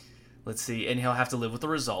 Let's see, and he'll have to live with the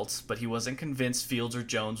results, but he wasn't convinced Fields or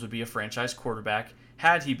Jones would be a franchise quarterback.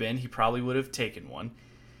 Had he been, he probably would have taken one.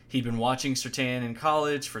 He'd been watching Surtain in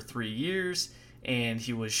college for 3 years, and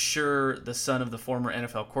he was sure the son of the former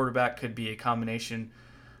NFL quarterback could be a combination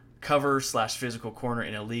cover/physical corner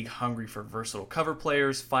in a league hungry for versatile cover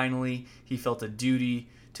players. Finally, he felt a duty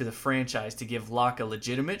to the franchise to give Locke a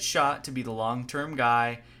legitimate shot to be the long-term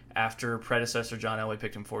guy after predecessor John Elway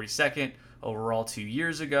picked him 42nd overall 2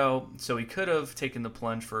 years ago. So he could have taken the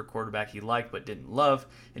plunge for a quarterback he liked but didn't love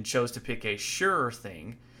and chose to pick a surer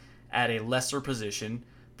thing at a lesser position,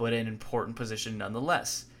 but an important position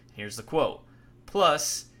nonetheless. Here's the quote.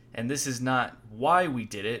 Plus, and this is not why we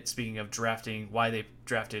did it, speaking of drafting, why they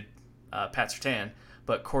drafted Pat Surtain,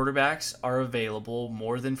 but quarterbacks are available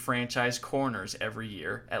more than franchise corners every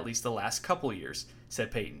year, at least the last couple years, said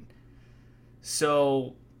Peyton.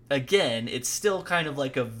 So, again, it's still kind of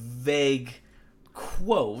like a vague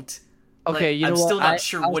quote. Okay, I'm still not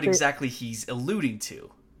sure what exactly he's alluding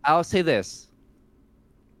to. I'll say this.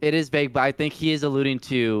 It is vague, but I think he is alluding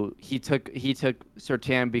to he took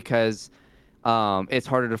Surtain because it's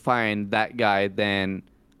harder to find that guy than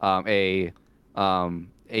a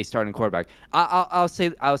starting quarterback. I'll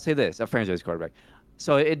say this, a franchise quarterback.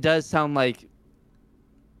 So it does sound like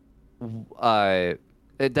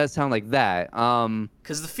that.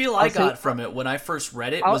 Because the feel I got from it when I first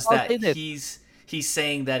read it was that he's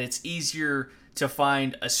saying that it's easier to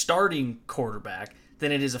find a starting quarterback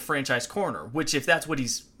than it is a franchise corner, which if that's what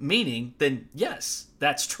he's meaning, then yes,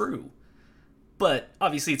 that's true. But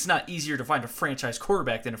obviously it's not easier to find a franchise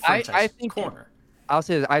quarterback than a franchise corner. I'll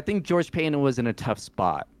say this. I think George Payton was in a tough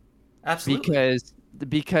spot. Absolutely.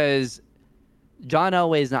 Because John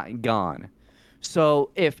Elway is not gone. So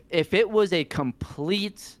if it was a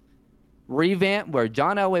complete revamp where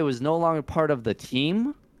John Elway was no longer part of the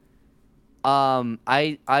team,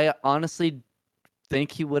 I honestly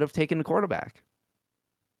think he would have taken a quarterback.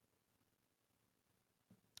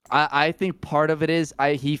 I think part of it is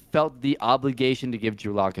he felt the obligation to give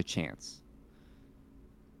Drew Lock a chance.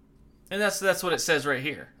 And that's what it says right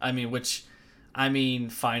here.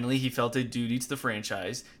 Finally he felt a duty to the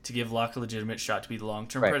franchise to give Lock a legitimate shot to be the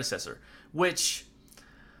long-term predecessor. Which,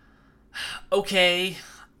 okay,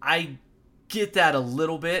 I get that a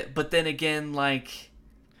little bit, but then again,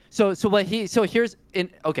 So here's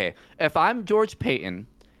okay. If I'm George Payton,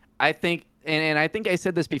 I think, and I think I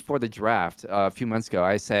said this before the draft a few months ago.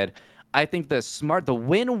 I said I think the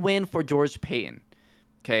win-win for George Payton,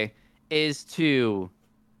 okay, is to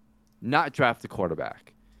not draft a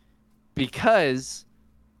quarterback, because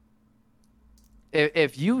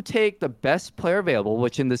if you take the best player available,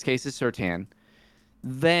 which in this case is Surtain,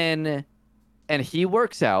 then and he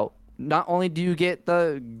works out, not only do you get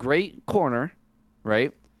the great corner,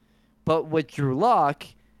 right? But with Drew Lock,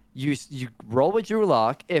 you roll with Drew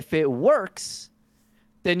Lock. If it works,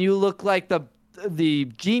 then you look like the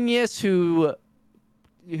genius who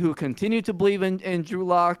continued to believe in Drew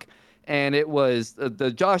Lock, and it was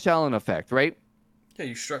the Josh Allen effect, right? Yeah,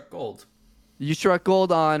 you struck gold. You struck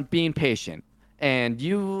gold on being patient, and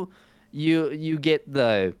you get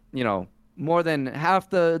the more than half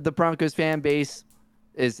the Broncos fan base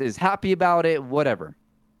is happy about it. Whatever.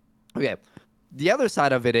 Okay. The other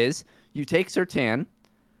side of it is you take Surtain.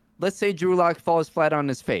 Let's say Drew Lock falls flat on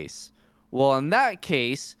his face. Well, in that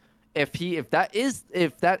case, if that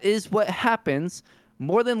is what happens,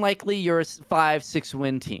 more than likely you're a 5-6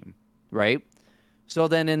 win team, right? So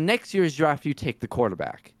then in next year's draft you take the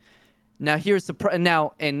quarterback. Now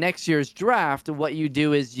now in next year's draft, what you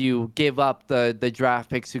do is you give up the draft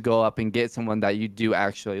picks to go up and get someone that you do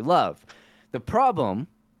actually love. The problem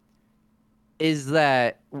is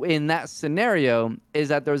that in that scenario is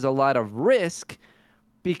that there's a lot of risk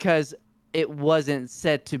because it wasn't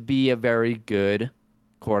said to be a very good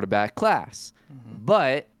quarterback class. Mm-hmm.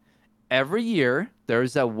 But every year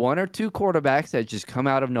there's that one or two quarterbacks that just come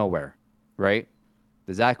out of nowhere, right?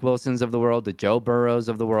 The Zach Wilsons of the world, the Joe Burrows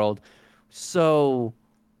of the world. So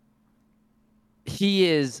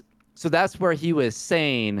that's where he was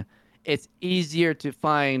saying it's easier to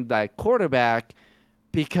find that quarterback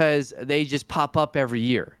because they just pop up every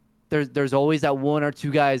year. There's always that one or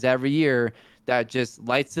two guys every year that just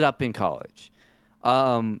lights it up in college.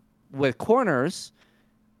 With corners,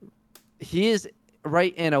 he is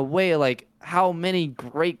right in a way like how many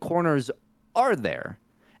great corners are there?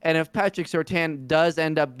 And if Patrick Surtain does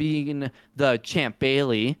end up being the Champ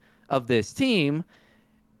Bailey of this team,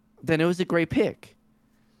 then it was a great pick.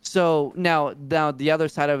 So now the other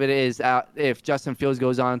side of it is if Justin Fields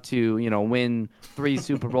goes on to win 3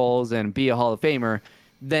 Super Bowls and be a Hall of Famer,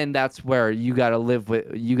 then that's where you gotta live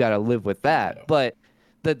with that. But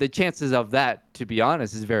the chances of that, to be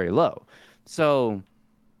honest, is very low. So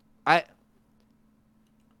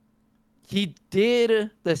he did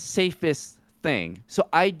the safest thing. So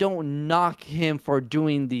I don't knock him for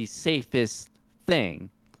doing the safest thing.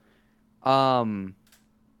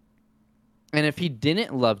 And if he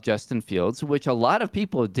didn't love Justin Fields, which a lot of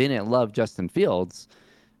people didn't love Justin Fields,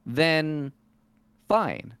 then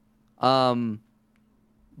fine. But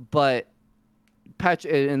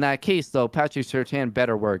in that case, though, Patrick Surtain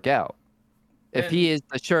better work out. If he is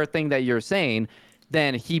the sure thing that you're saying,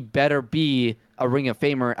 then he better be a Ring of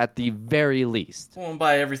Famer at the very least. Well, and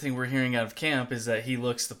by everything we're hearing out of camp is that he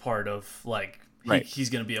looks the part of, he's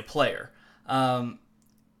going to be a player. And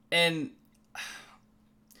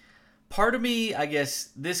part of me, I guess,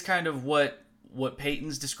 this kind of what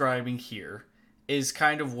Peyton's describing here is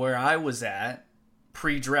kind of where I was at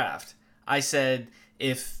pre-draft. I said,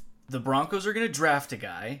 if the Broncos are going to draft a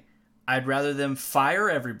guy, I'd rather them fire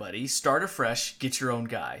everybody, start afresh, get your own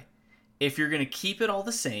guy. If you're going to keep it all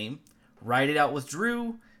the same, ride it out with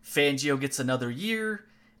Drew, Fangio gets another year,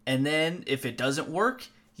 and then if it doesn't work,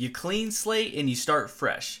 you clean slate and you start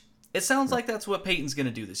fresh. It sounds like that's what Peyton's going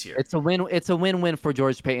to do this year. It's a win-win for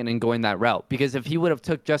George Payton in going that route, because if he would have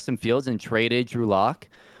took Justin Fields and traded Drew Lock,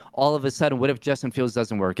 all of a sudden, what if Justin Fields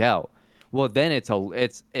doesn't work out? Well, then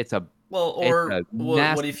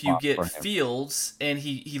what if you get Fields and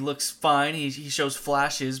he looks fine, he shows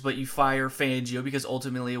flashes, but you fire Fangio because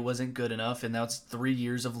ultimately it wasn't good enough, and that's 3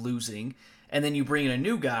 years of losing, and then you bring in a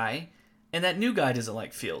new guy, and that new guy doesn't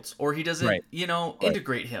like Fields, or he doesn't,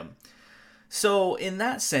 integrate him. So in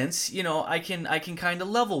that sense, I can kind of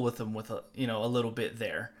level with him with a little bit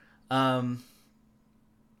there. I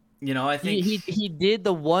think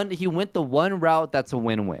he went the one route that's a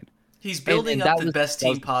win-win. He's building up the best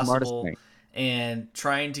team possible and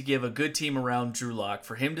trying to give a good team around Drew Lock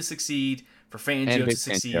for him to succeed, for Fangio to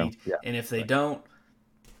succeed. Yeah. And if they don't,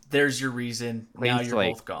 there's your reason. Now you're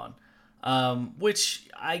both gone. Which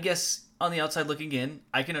I guess on the outside looking in,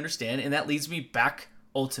 I can understand. And that leads me back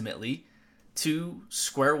ultimately to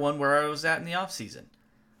square one where I was at in the offseason.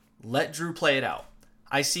 Let Drew play it out.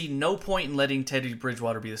 I see no point in letting Teddy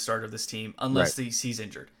Bridgewater be the starter of this team unless he's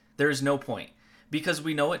injured. There is no point. Because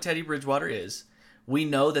we know what Teddy Bridgewater is. We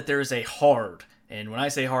know that there is a hard, and when I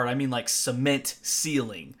say hard, I mean like cement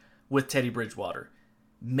ceiling with Teddy Bridgewater.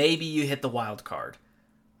 Maybe you hit the wild card.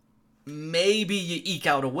 Maybe you eke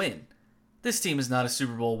out a win. This team is not a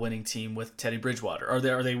Super Bowl winning team with Teddy Bridgewater.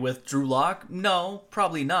 Are they with Drew Lock? No,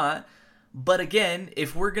 probably not. But again,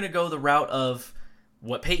 if we're going to go the route of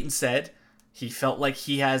what Peyton said, he felt like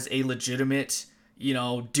he has a legitimate,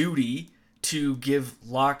 duty to give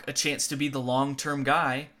Lock a chance to be the long-term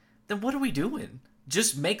guy, then what are we doing?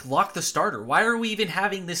 Just make Lock the starter. Why are we even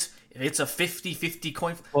having this? It's a 50-50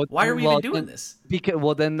 coin. Why are we even doing this?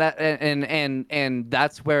 Because then that and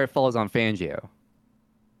that's where it falls on Fangio.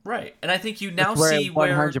 Right, and I think you now see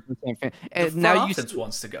where 100% the front office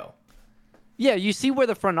wants to go. Yeah, you see where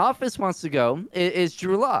the front office wants to go is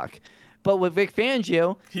Drew Lock. But with Vic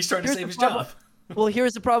Fangio, he's trying to save his job. Well,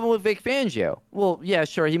 here's the problem with Vic Fangio. Well, yeah,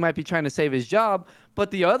 sure, he might be trying to save his job, but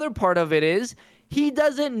the other part of it is he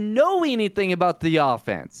doesn't know anything about the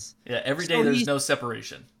offense. Yeah, every day there's no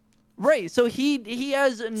separation. Right, so he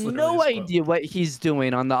has no idea what he's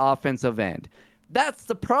doing on the offensive end. That's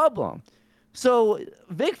the problem. So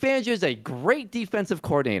Vic Fangio is a great defensive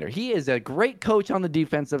coordinator. He is a great coach on the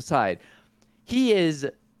defensive side. He is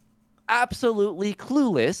absolutely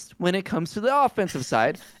clueless when it comes to the offensive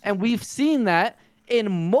side, and we've seen that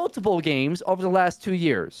in multiple games over the last 2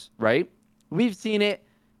 years, right? We've seen it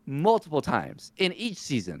multiple times in each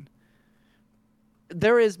season.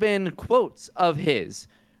 There has been quotes of his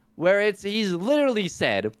where he's literally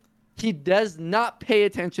said he does not pay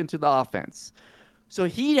attention to the offense. So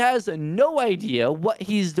he has no idea what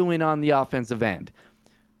he's doing on the offensive end.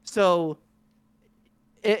 So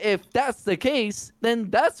if that's the case, then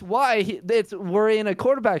that's why we're in a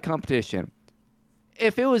quarterback competition.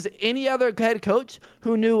 If it was any other head coach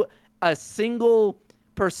who knew a single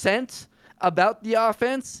 % about the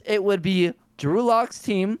offense, it would be Drew Lock's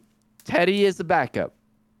team. Teddy is the backup.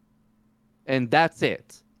 And that's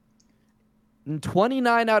it.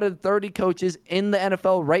 29 out of 30 coaches in the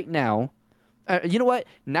NFL right now. You know what?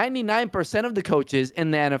 99% of the coaches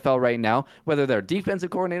in the NFL right now, whether they're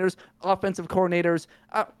defensive coordinators, offensive coordinators,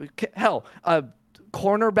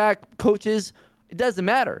 cornerback coaches, it doesn't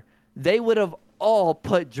matter. They would have all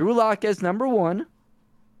put Drew Lock as number one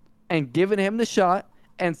and given him the shot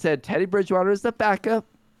and said Teddy Bridgewater is the backup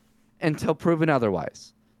until proven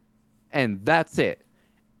otherwise. And that's it.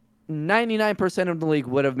 99% of the league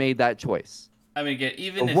would have made that choice. I mean, again,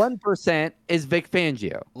 even if 1% is Vic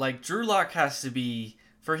Fangio. Like, Drew Lock has to be,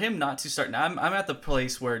 for him not to start. Now, I'm at the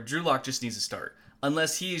place where Drew Lock just needs to start.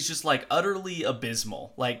 Unless he is just, like, utterly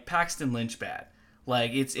abysmal. Like, Paxton Lynch bad.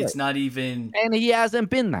 Like, it's not even... And he hasn't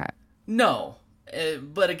been that. No.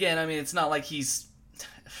 But again, I mean, it's not like he's...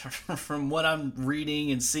 From what I'm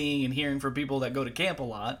reading and seeing and hearing from people that go to camp a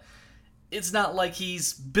lot, it's not like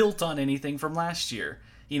he's built on anything from last year.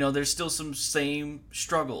 There's still some same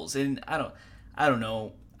struggles. And I don't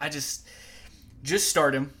know. I just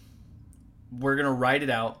start him. We're going to ride it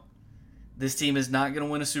out. This team is not going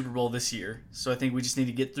to win a Super Bowl this year. So I think we just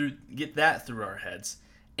need to get that through our heads.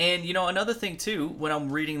 And, another thing, too, when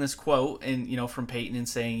I'm reading this quote and, from Peyton and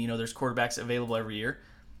saying, there's quarterbacks available every year,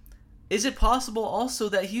 is it possible also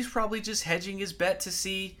that he's probably just hedging his bet to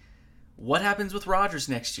see what happens with Rodgers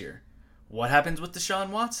next year? What happens with Deshaun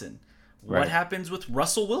Watson? What happens with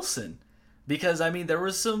Russell Wilson? Because, I mean, there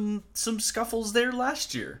was some scuffles there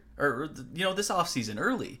last year, or this offseason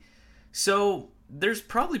early. So there's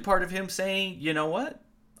probably part of him saying, you know what?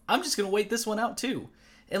 I'm just going to wait this one out too.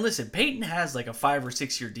 And listen, Peyton has like a 5 or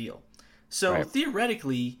 6 year deal. So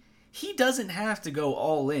theoretically, he doesn't have to go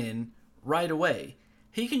all in right away.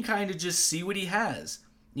 He can kind of just see what he has.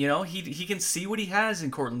 He can see what he has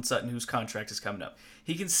in Courtland Sutton, whose contract is coming up.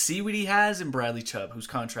 He can see what he has in Bradley Chubb, whose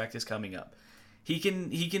contract is coming up. He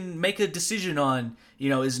can make a decision on,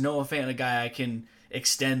 is Noah Fant a guy I can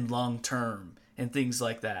extend long term and things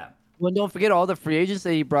like that. Well, don't forget all the free agents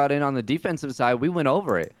that he brought in on the defensive side. We went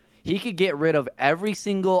over it. He could get rid of every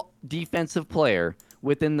single defensive player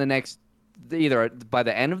within the next, either by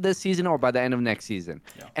the end of this season or by the end of next season.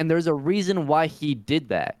 Yeah. And there's a reason why he did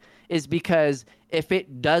that. Is because if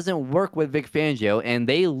it doesn't work with Vic Fangio and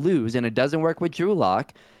they lose and it doesn't work with Drew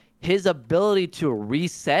Lock, his ability to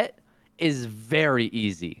reset is very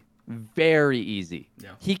easy. Very easy.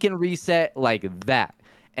 Yeah. He can reset like that.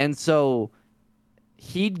 And so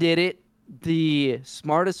he did it the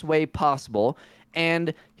smartest way possible.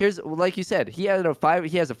 And here's, like you said, he has a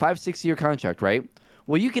 5-6 year contract, right?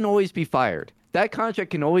 Well, you can always be fired. That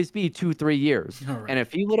contract can always be 2-3 years. Right. And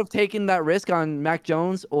if he would have taken that risk on Mac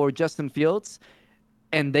Jones or Justin Fields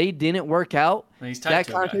and they didn't work out, that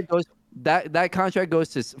contract goes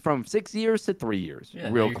to from 6 years to 3 years. Yeah,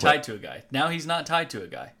 real quick. Tied to a guy. Now he's not tied to a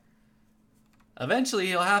guy. Eventually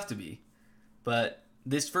he'll have to be. But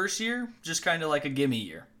this first year, just kind of like a gimme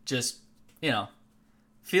year. Just,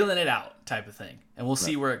 feeling it out type of thing. And we'll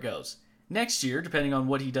see where it goes. Next year, depending on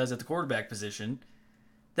what he does at the quarterback position,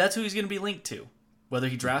 that's who he's going to be linked to. Whether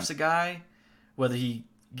he drafts a guy, whether he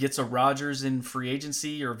gets a Rodgers in free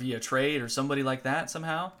agency or via trade or somebody like that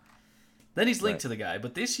somehow, then he's linked to the guy.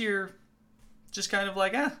 But this year, just kind of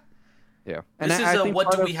like, Yeah. This is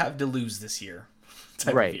what do we have to lose this year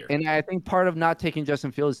type of year. And I think part of not taking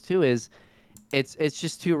Justin Fields too is it's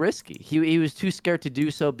just too risky. He was too scared to do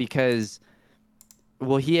so because,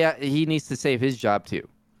 well, he needs to save his job too.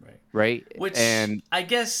 Right. Which I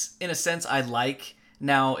guess in a sense I like.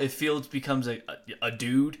 Now, if Fields becomes a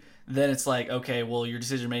dude, then it's like, okay, well, your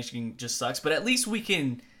decision making just sucks. But at least we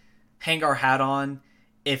can hang our hat on.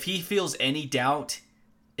 If he feels any doubt,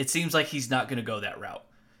 it seems like he's not going to go that route.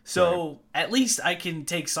 So at least I can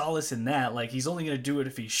take solace in that. Like, he's only going to do it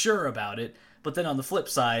if he's sure about it. But then on the flip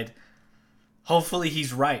side, hopefully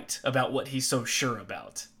he's right about what he's so sure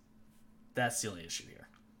about. That's the only issue here.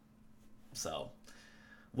 So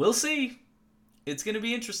we'll see. It's going to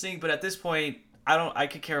be interesting, but at this point, I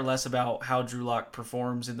could care less about how Drew Lock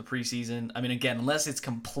performs in the preseason. I mean, again, unless it's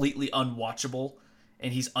completely unwatchable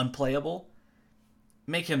and he's unplayable,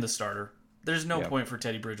 make him the starter. There's no point for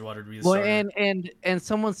Teddy Bridgewater to be the starter. And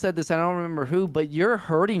someone said this, I don't remember who, but you're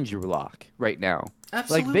hurting Drew Lock right now.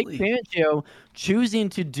 Absolutely. Like, Vic Fangio choosing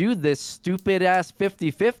to do this stupid-ass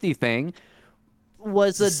 50-50 thing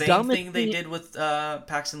was the dumbest thing they did with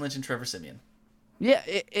Paxton Lynch and Trevor Siemian. Yeah,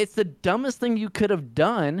 it's the dumbest thing you could have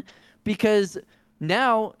done, because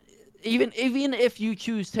now, even if you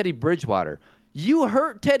choose Teddy Bridgewater, you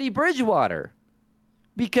hurt Teddy Bridgewater,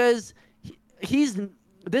 because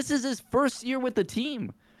this is his first year with the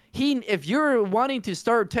team. If you're wanting to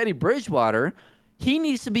start Teddy Bridgewater, he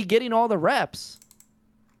needs to be getting all the reps.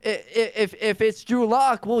 If it's Drew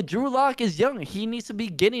Lock, well, Drew Lock is young. He needs to be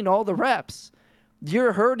getting all the reps.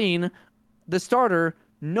 You're hurting the starter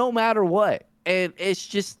no matter what. And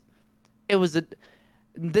this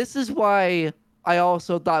is why I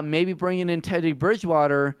also thought maybe bringing in Teddy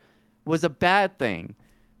Bridgewater was a bad thing,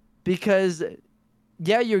 because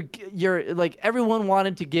you're like, everyone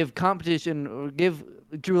wanted to give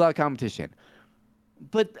Drew Lock competition,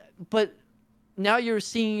 but now you're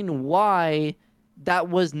seeing why that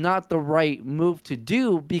was not the right move to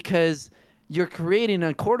do, because you're creating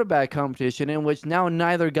a quarterback competition in which now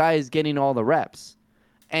neither guy is getting all the reps.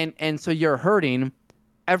 And so you're hurting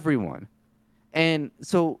everyone. And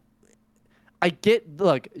so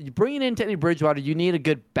look, bringing in Teddy Bridgewater, you need a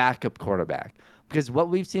good backup quarterback. Because what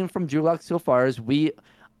we've seen from Drew Lock so far is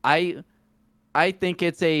I think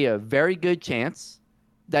it's a very good chance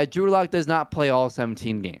that Drew Lock does not play all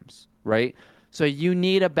 17 games, right? So you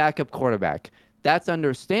need a backup quarterback. That's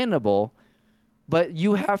understandable, but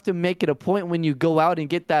you have to make it a point when you go out and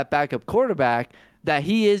get that backup quarterback that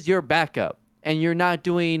he is your backup, and you're not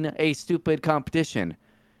doing a stupid competition.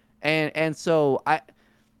 And so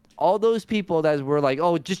all those people that were like,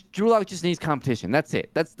 oh, just Drew Lock just needs competition. That's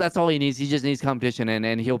it. That's all he needs. He just needs competition,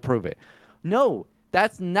 and he'll prove it. No,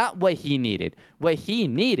 that's not what he needed. What he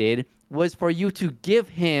needed was for you to give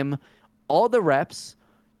him all the reps,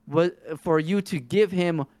 for you to give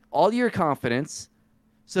him all your confidence,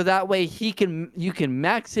 so that way you can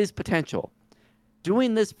max his potential.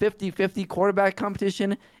 Doing this 50-50 quarterback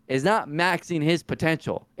competition is not maxing his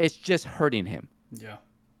potential. It's just hurting him. Yeah.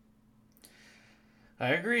 I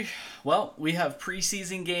agree. Well, we have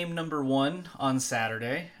preseason game number 1 on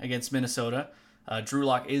Saturday against Minnesota. Drew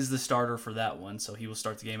Lock is the starter for that one, so he will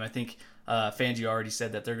start the game. I think Fangio already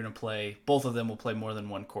said that they're going to play, both of them will play more than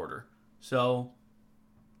one quarter. So,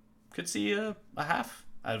 could see a half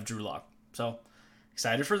out of Drew Lock. So,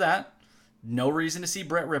 excited for that. No reason to see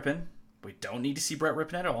Brett Rippon. We don't need to see Brett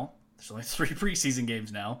Rippon at all. There's only 3 preseason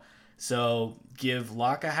games now. So, give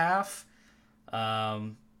Lock a half,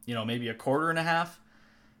 maybe a quarter and a half.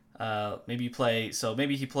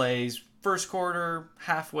 Maybe he plays first quarter,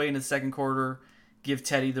 halfway into the second quarter, give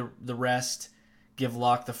Teddy the rest, give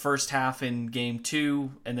Lock the first half in game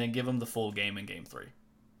 2, and then give him the full game in game 3.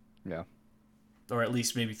 Yeah. Or at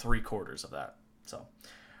least maybe 3 quarters of that. So,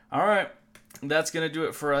 all right. That's going to do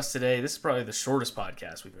it for us today. This is probably the shortest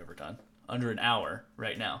podcast we've ever done. Under an hour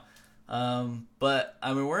right now. But,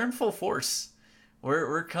 I mean, we're in full force.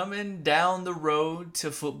 We're coming down the road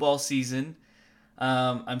to football season.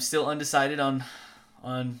 I'm still undecided on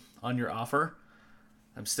your offer.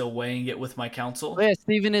 I'm still weighing it with my counsel. Yeah,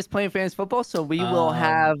 Steven is playing fantasy football, so we will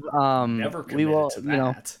have never committed to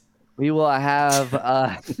that. We will have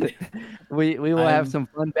we will have some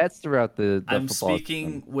fun bets throughout the I'm football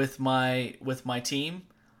speaking season. with my team.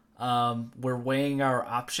 We're weighing our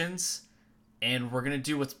options, and we're going to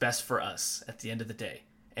do what's best for us at the end of the day.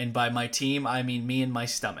 And by my team, I mean me and my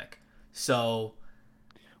stomach. So,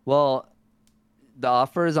 Well, the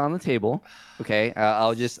offer is on the table. Okay,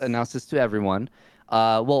 I'll just announce this to everyone.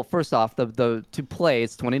 Well, first off, the to play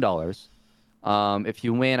it's $20. If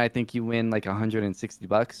you win, I think you win like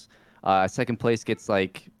 $160. Second place gets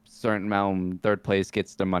like certain amount. Third place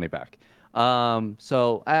gets their money back.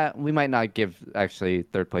 So we might not give actually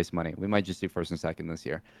third place money. We might just do first and second this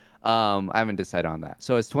year. I haven't decided on that.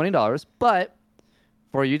 So it's $20, but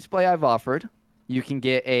for you to play, I've offered you can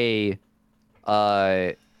get a.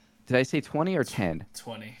 Did I say 20 or 10?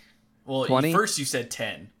 20. Well, 20? First you said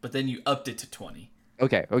 10, but then you upped it to 20.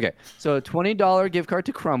 Okay. So a $20 gift card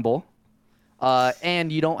to Crumble,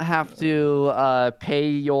 and you don't have to pay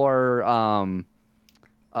your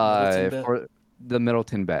for the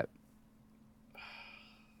Middleton bet.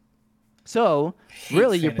 So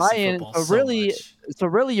really, your buy-in,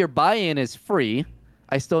 really your buy-in is free.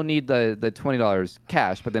 I still need the $20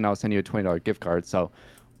 cash, but then I'll send you a $20 gift card. So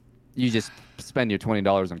you just spend your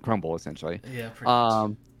 $20 on Crumble essentially. Yeah, pretty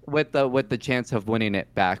much. With the chance of winning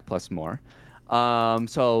it back plus more.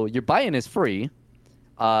 So your buy-in is free,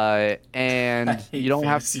 and you don't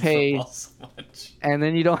have to pay. So much. And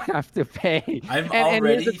then you don't have to pay. I'm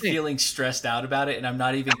already feeling stressed out about it, and I'm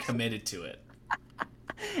not even committed to it.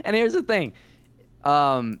 And here's the thing.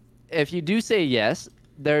 If you do say yes,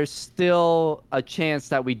 there's still a chance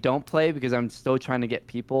that we don't play because I'm still trying to get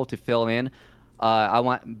people to fill in. I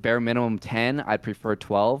want bare minimum 10. I'd prefer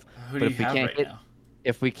 12. Who do you have right now?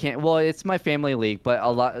 If we can't, well, it's my family league,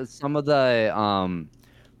 but some of the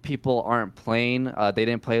people aren't playing. They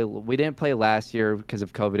didn't play. We didn't play last year because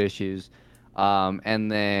of COVID issues.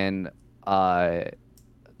 And then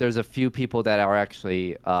there's a few people that are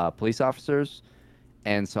actually police officers.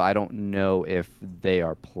 And so I don't know if they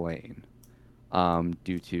are playing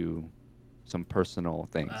due to some personal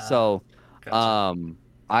things. So gotcha.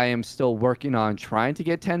 I am still working on trying to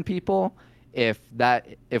get 10 people. If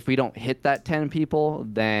we don't hit that 10 people,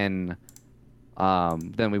 then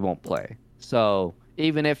we won't play. So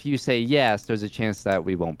even if you say yes, there's a chance that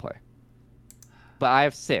we won't play. But I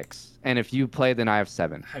have 6, and if you play, then I have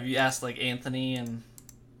 7. Have you asked like Anthony and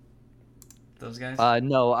those guys?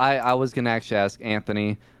 No, I was gonna actually ask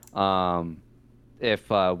Anthony if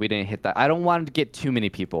we didn't hit that. I don't want to get too many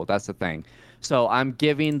people. That's the thing. So I'm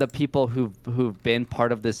giving the people who've been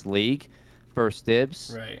part of this league first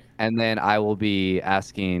dibs, right? And then I will be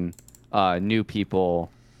asking new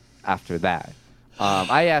people after that.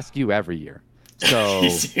 I ask you every year, so.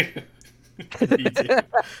 You do.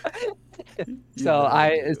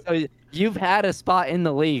 So you've had a spot in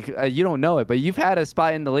the league. You don't know it, but you've had a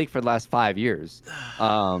spot in the league for the last 5 years.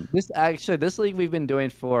 This league we've been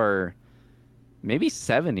doing for maybe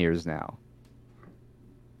 7 years now.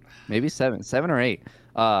 Maybe 7 or 8.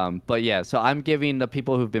 But yeah, so I'm giving the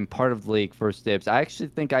people who've been part of the league first dibs. I actually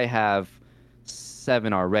think I have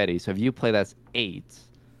 7 already. So if you play, that's 8.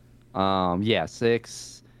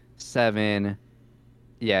 6, 7.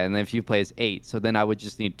 Yeah, and then if you play, it's 8. So then I would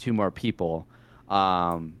just need 2 more people.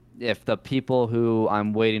 If the people who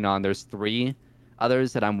I'm waiting on, there's 3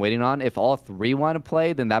 others that I'm waiting on. If all 3 want to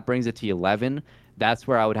play, then that brings it to 11. That's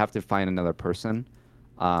where I would have to find another person.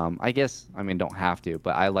 I guess, don't have to,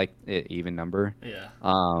 but I like it even number. Yeah.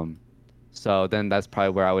 So then that's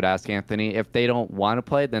probably where I would ask Anthony. If they don't want to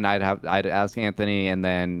play, then I'd ask Anthony, and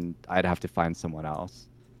then I'd have to find someone else,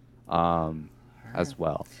 as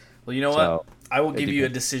well. Well, you know what? I will give you a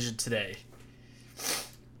decision today.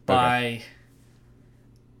 By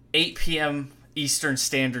 8 p.m. Eastern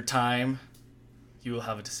Standard Time, you will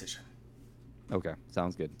have a decision. Okay,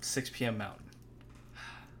 sounds good. 6 p.m. Mountain.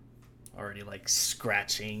 Already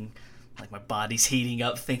scratching, my body's heating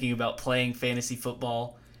up thinking about playing fantasy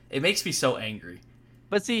football. It makes me so angry.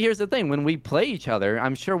 But see, here's the thing. When we play each other,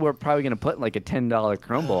 I'm sure we're probably going to put a $10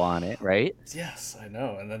 crumble on it, right? Yes, I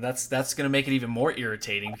know. And then that's going to make it even more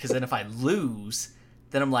irritating because then if I lose,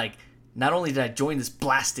 then I'm like, not only did I join this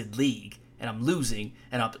blasted league and I'm losing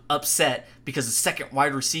and I'm upset because the second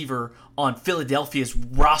wide receiver on Philadelphia's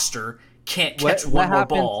roster can't catch one more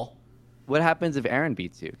ball. What happens if Aaron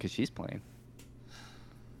beats you because she's playing?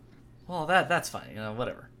 Well, that's fine.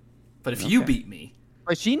 Whatever. But if you beat me.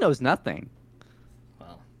 But she knows nothing.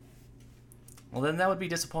 Well, then that would be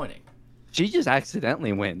disappointing. She just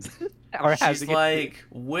accidentally wins. She's like,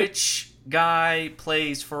 which guy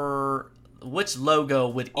plays for which logo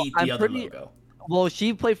would eat the other logo? Well,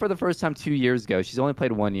 she played for the first time 2 years ago. She's only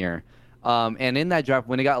played 1 year. And in that draft,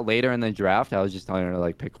 when it got later in the draft, I was just telling her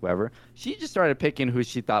to pick whoever. She just started picking who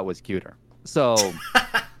she thought was cuter. So,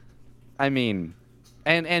 and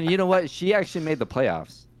you know what? She actually made the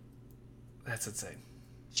playoffs. That's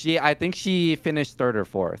insane. I think she finished third or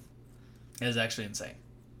fourth. It is actually insane.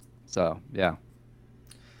 So, yeah.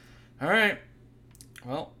 All right.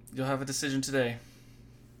 Well, you'll have a decision today.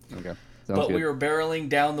 Okay. But we are barreling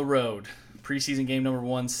down the road. Preseason game number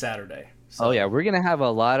 1 Saturday. So, oh yeah, we're gonna have a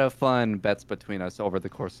lot of fun bets between us over the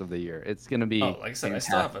course of the year. It's gonna be. Oh, like I said,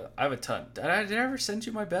 I have a ton. Did I ever send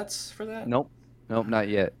you my bets for that? Nope, not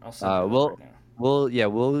yet. I'll send you right now.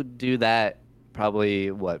 We'll do that probably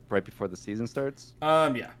right before the season starts.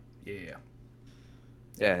 Yeah.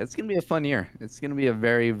 Yeah, it's gonna be a fun year. It's gonna be a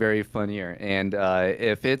very, very fun year. And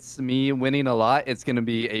if it's me winning a lot, it's gonna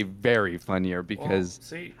be a very fun year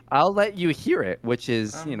because I'll let you hear it, which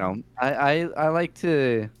is, I like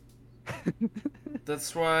to.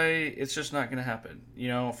 That's why it's just not gonna happen.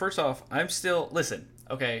 First off, I'm still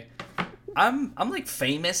okay. I'm like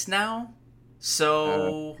famous now,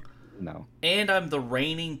 so no. And I'm the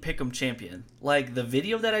reigning Pick'em champion. Like the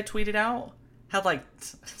video that I tweeted out had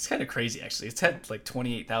it's kind of crazy actually. It's had like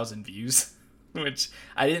 28,000 views, which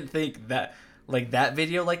I didn't think that that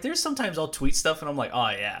video. Like there's sometimes I'll tweet stuff and I'm like, oh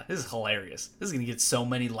yeah, this is hilarious. This is gonna get so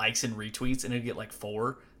many likes and retweets, and it'll get like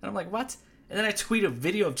 4, and I'm like, what? And then I tweet a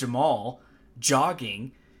video of Jamal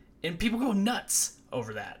jogging, and people go nuts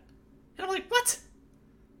over that. And I'm like, what?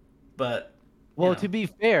 But to be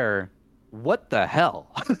fair, what the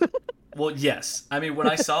hell? Well, yes. I mean, when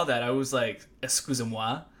I saw that, I was like,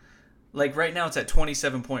 excusez-moi. Like right now, it's at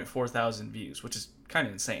 27.4 thousand views, which is kind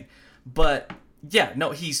of insane. But yeah,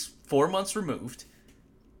 no, he's 4 months removed,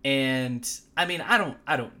 and I mean, I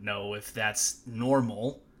don't know if that's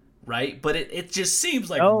normal. Right, but it just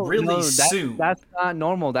seems like really soon. That's not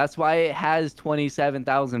normal. That's why it has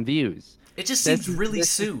 27,000 views. It just seems really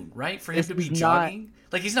soon, right, for him to be jogging.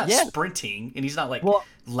 Like he's not sprinting, and he's not like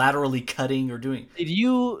laterally cutting or doing. Did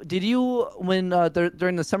you when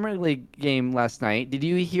during the summer league game last night? Did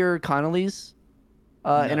you hear Connolly's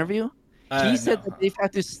interview? He said that they've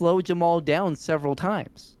had to slow Jamal down several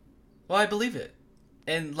times. Well, I believe it,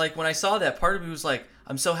 and like when I saw that, part of me was like,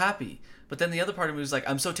 I'm so happy. But then the other part of me was like,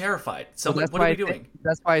 I'm so terrified. So what are we doing?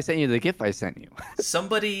 That's why I sent you the GIF I sent you.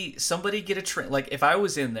 somebody get a like if I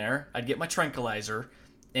was in there, I'd get my tranquilizer,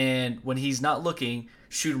 and when he's not looking,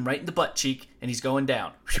 shoot him right in the butt cheek, and he's going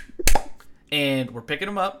down. And we're picking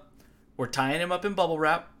him up, we're tying him up in bubble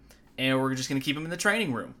wrap, and we're just gonna keep him in the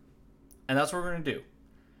training room, and that's what we're gonna do.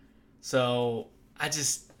 So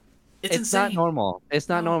it's insane. Not normal. It's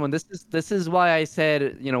not normal. This is why I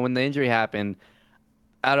said, when the injury happened,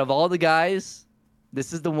 out of all the guys,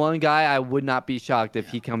 this is the one guy I would not be shocked if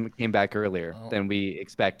he came back earlier than we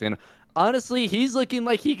expect. And honestly, he's looking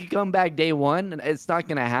like he could come back day one, and it's not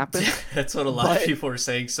going to happen. That's what a lot of people are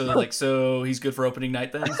saying. So so he's good for opening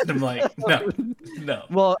night then? And I'm like, no.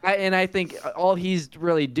 Well, I think all he's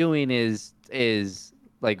really doing is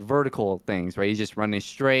like vertical things, right? He's just running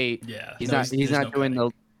straight. Yeah. He's not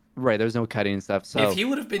doing there's no cutting and stuff. So if he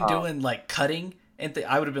would have been doing like cutting, and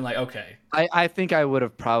I would have been like, okay. I think I would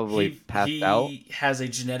have probably passed out. He has a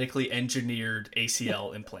genetically engineered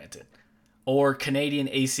ACL implanted. Or Canadian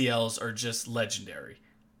ACLs are just legendary.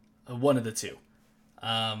 One of the two.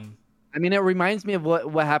 I mean, it reminds me of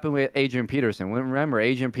what happened with Adrian Peterson. Remember,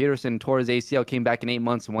 Adrian Peterson tore his ACL, came back in 8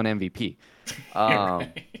 months, and won MVP.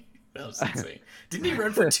 That was insane. Didn't he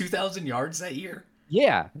run for 2,000 yards that year?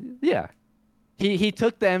 Yeah. He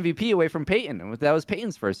took the MVP away from Peyton. That was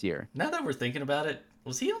Peyton's first year. Now that we're thinking about it,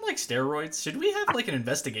 was he on like steroids? Should we have like an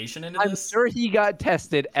investigation into this? I'm sure he got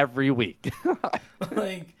tested every week.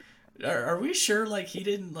 Like, are we sure like he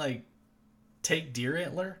didn't like take deer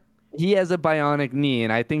antler? He has a bionic knee,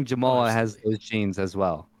 and I think Jamal has those genes as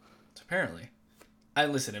well. Apparently.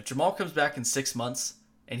 Listen, if Jamal comes back in 6 months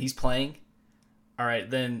and he's playing, all right,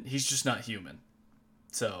 then he's just not human.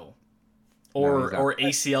 So... Or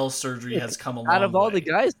ACL surgery has come a long way. Out of all the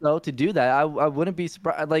guys, though, to do that, I wouldn't be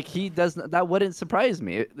surprised. Like, that wouldn't surprise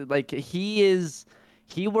me. Like, he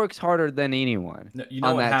works harder than anyone. No, you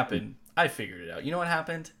know what happened? I figured it out. You know what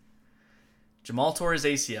happened? Jamal tore his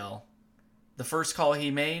ACL. The first call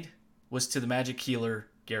he made was to the Magic healer,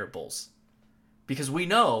 Garrett Bowles. Because we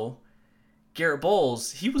know Garrett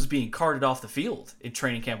Bowles, he was being carted off the field in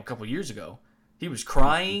training camp a couple years ago. He was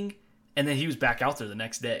crying, and then he was back out there the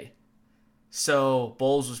next day. So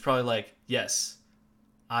Bowles was probably like, yes,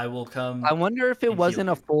 I will come. I wonder if it wasn't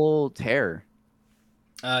a full tear.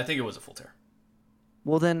 I think it was a full tear.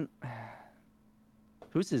 Well, then,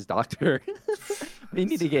 who's his doctor? We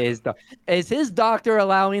need to get his doctor. Is his doctor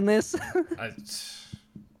allowing this?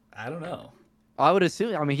 I don't know. I would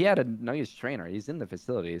assume. I mean, he had a nice trainer. He's in the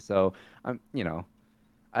facility. So,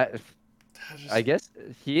 I guess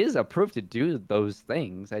he is approved to do those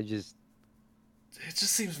things. It just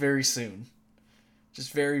seems very soon.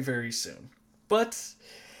 Just very, very soon. But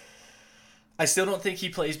I still don't think he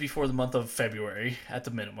plays before the month of February at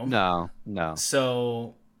the minimum. No.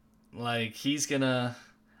 So, like, he's gonna...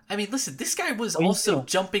 I mean, listen, this guy was also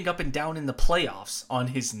jumping up and down in the playoffs on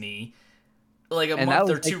his knee, like a month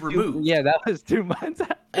or two removed. Yeah, that was 2 months.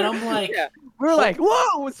 And I'm like... We're like,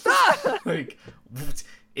 whoa, stop! Like,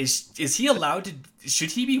 is he allowed to...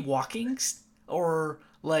 Should he be walking? Or,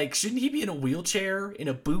 like, shouldn't he be in a wheelchair, in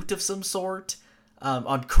a boot of some sort,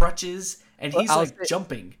 on crutches? And he's,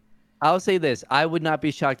 jumping. I'll say this. I would not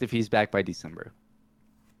be shocked if he's back by December.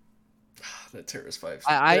 That terrifies.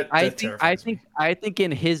 I think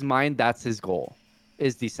in his mind that's his goal,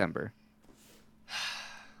 is December.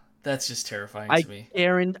 That's just terrifying to me.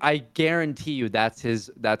 I guarantee you that's his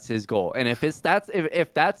goal. And if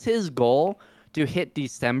that's his goal to hit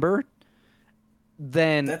December,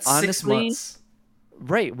 then that's honestly, 6 months.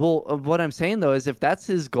 Right. Well, what I'm saying though is if that's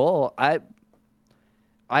his goal, I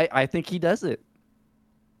think he does it.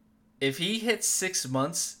 If he hits 6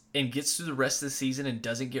 months and gets through the rest of the season and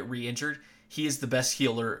doesn't get re-injured, he is the best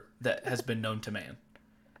healer that has been known to man.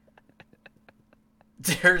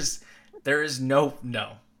 There is no.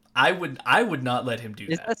 I would not let him do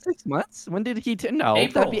that. Is that 6 months? When did he? No,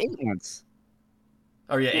 April. That'd be 8 months.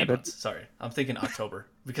 Oh yeah, 8 months. Sorry, I'm thinking October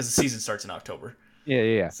because the season starts in October.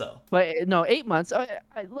 Yeah. So, but no, 8 months.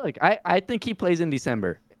 Look, I think he plays in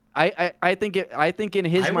December. I think in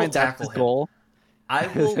his mind that's his goal. I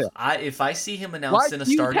will. If I see him announced in a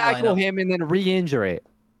starting lineup, why do you tackle him and then re-injure it?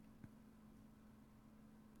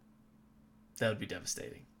 That would be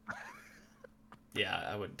devastating. Yeah,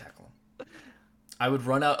 I wouldn't tackle him. I would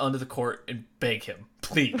run out onto the court and beg him,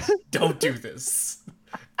 please, don't do this.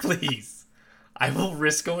 Please. I will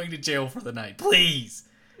risk going to jail for the night. Please,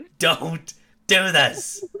 don't do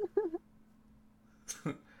this.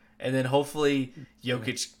 And then hopefully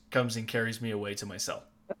Jokic comes and carries me away to my cell.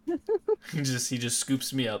 He just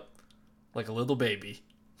scoops me up like a little baby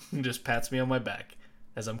and just pats me on my back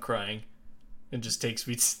as I'm crying and just takes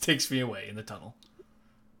me away in the tunnel.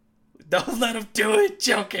 Don't let him do it,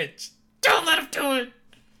 Jokic. Don't let him do it.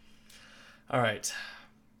 All right.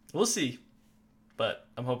 We'll see. But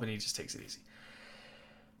I'm hoping he just takes it easy.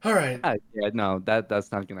 All right. Yeah, no,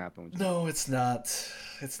 that's not going to happen. No, it's not.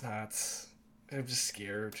 It's not. I'm just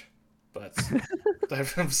scared. But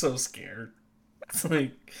I'm so scared. It's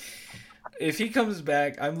like, if he comes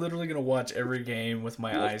back, I'm literally going to watch every game with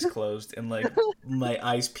my eyes closed and like my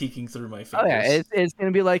eyes peeking through my fingers. Oh yeah, it's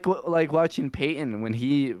going to be like watching Peyton when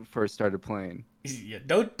he first started playing. Yeah,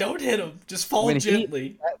 don't hit him. Just fall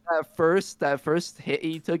gently. That first hit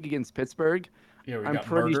he took against Pittsburgh. Yeah, I'm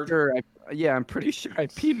pretty sure I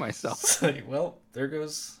peed myself. Like, well, there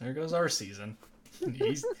goes our season.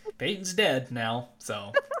 Peyton's dead now,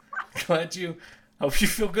 so hope you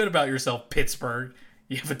feel good about yourself, Pittsburgh.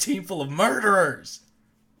 You have a team full of murderers.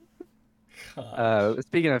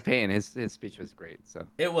 Speaking of Peyton, his speech was great. So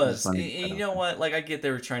it was. And you know what? Like, I get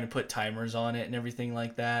they were trying to put timers on it and everything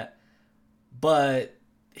like that, but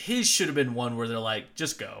his should have been one where they're like,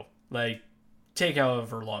 just go, like, take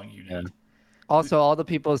however long you need. Yeah. Also, all the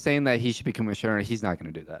people saying that he should be commissioner, he's not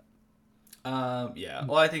going to do that. Yeah.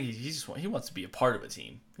 Well, I think he wants to be a part of a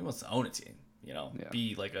team. He wants to own a team. You know,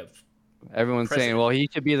 be like a. Everyone's president. Saying, well, he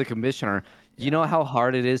should be the commissioner. Yeah. You know how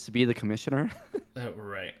hard it is to be the commissioner?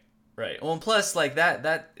 Right. Well, and plus, like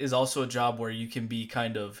that is also a job where you can be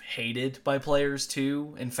kind of hated by players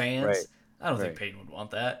too and fans. Right. I don't think Peyton would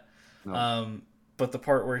want that. No. But the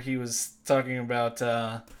part where he was talking about,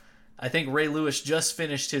 I think Ray Lewis just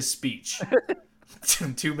finished his speech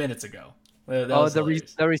 2 minutes ago.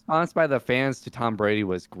 The response by the fans to Tom Brady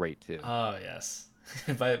was great too. Oh yes.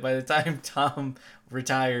 By the time Tom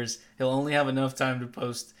retires, he'll only have enough time to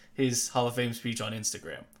post his Hall of Fame speech on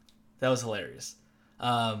Instagram. That was hilarious.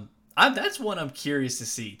 That's one I'm curious to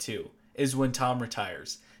see too, is when Tom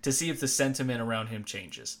retires, to see if the sentiment around him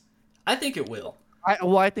changes. I think it will.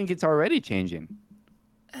 I think it's already changing.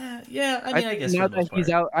 Yeah, I mean, I guess now that he's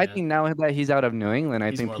out, I think now that he's out of New England,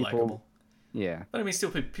 I he's think more people. Likable. Yeah, but I mean,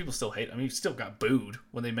 people still hate him. I mean, he still got booed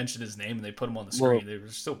when they mentioned his name and they put him on the screen. They were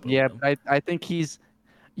still booing him. Yeah, I think he's.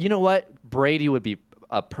 You know what? Brady would be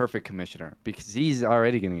a perfect commissioner because he's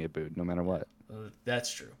already going to get booed no matter what.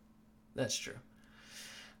 That's true.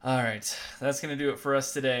 All right, that's going to do it for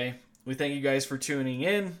us today. We thank you guys for tuning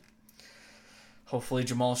in. Hopefully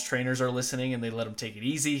Jamal's trainers are listening and they let him take it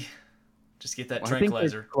easy. Just get that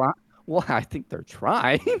tranquilizer. I think they're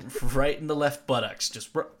trying. Right in the left buttocks. Just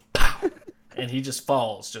pow. And he just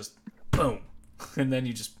falls. Just boom. And then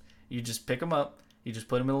you just pick him up. You just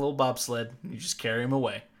put him in a little bobsled. And you just carry him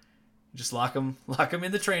away. You just lock him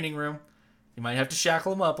in the training room. You might have to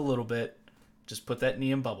shackle him up a little bit. Just put that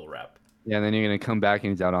knee in bubble wrap. Yeah, and then you're gonna come back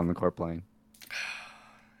and he's out on the court playing.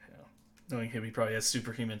 Knowing him, he probably has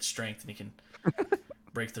superhuman strength and he can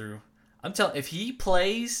break through. I'm telling, if he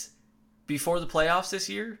plays before the playoffs this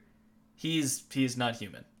year, he is not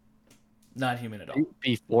human. Not human at all.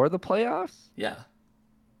 Before the playoffs? Yeah.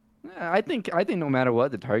 Yeah, I think no matter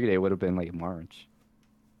what, the target date would have been like March.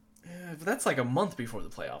 Yeah, but that's like a month before the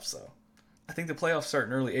playoffs, though. I think the playoffs start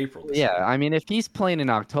in early April. Yeah, year. I mean, if he's playing in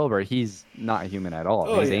October, he's not human at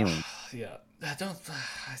all. He's alien. Yeah.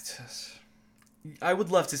 I would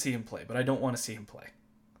love to see him play, but I don't want to see him play.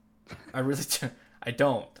 I really do. I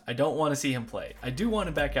don't want to see him play. I do want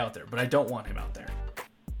him back out there, but I don't want him out there.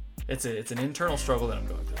 It's an internal struggle that I'm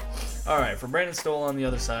going through. All right, for Brandon Stoll on the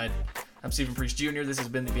other side, I'm Stephen Priest Jr. This has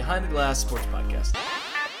been the Behind the Glass Sports Podcast.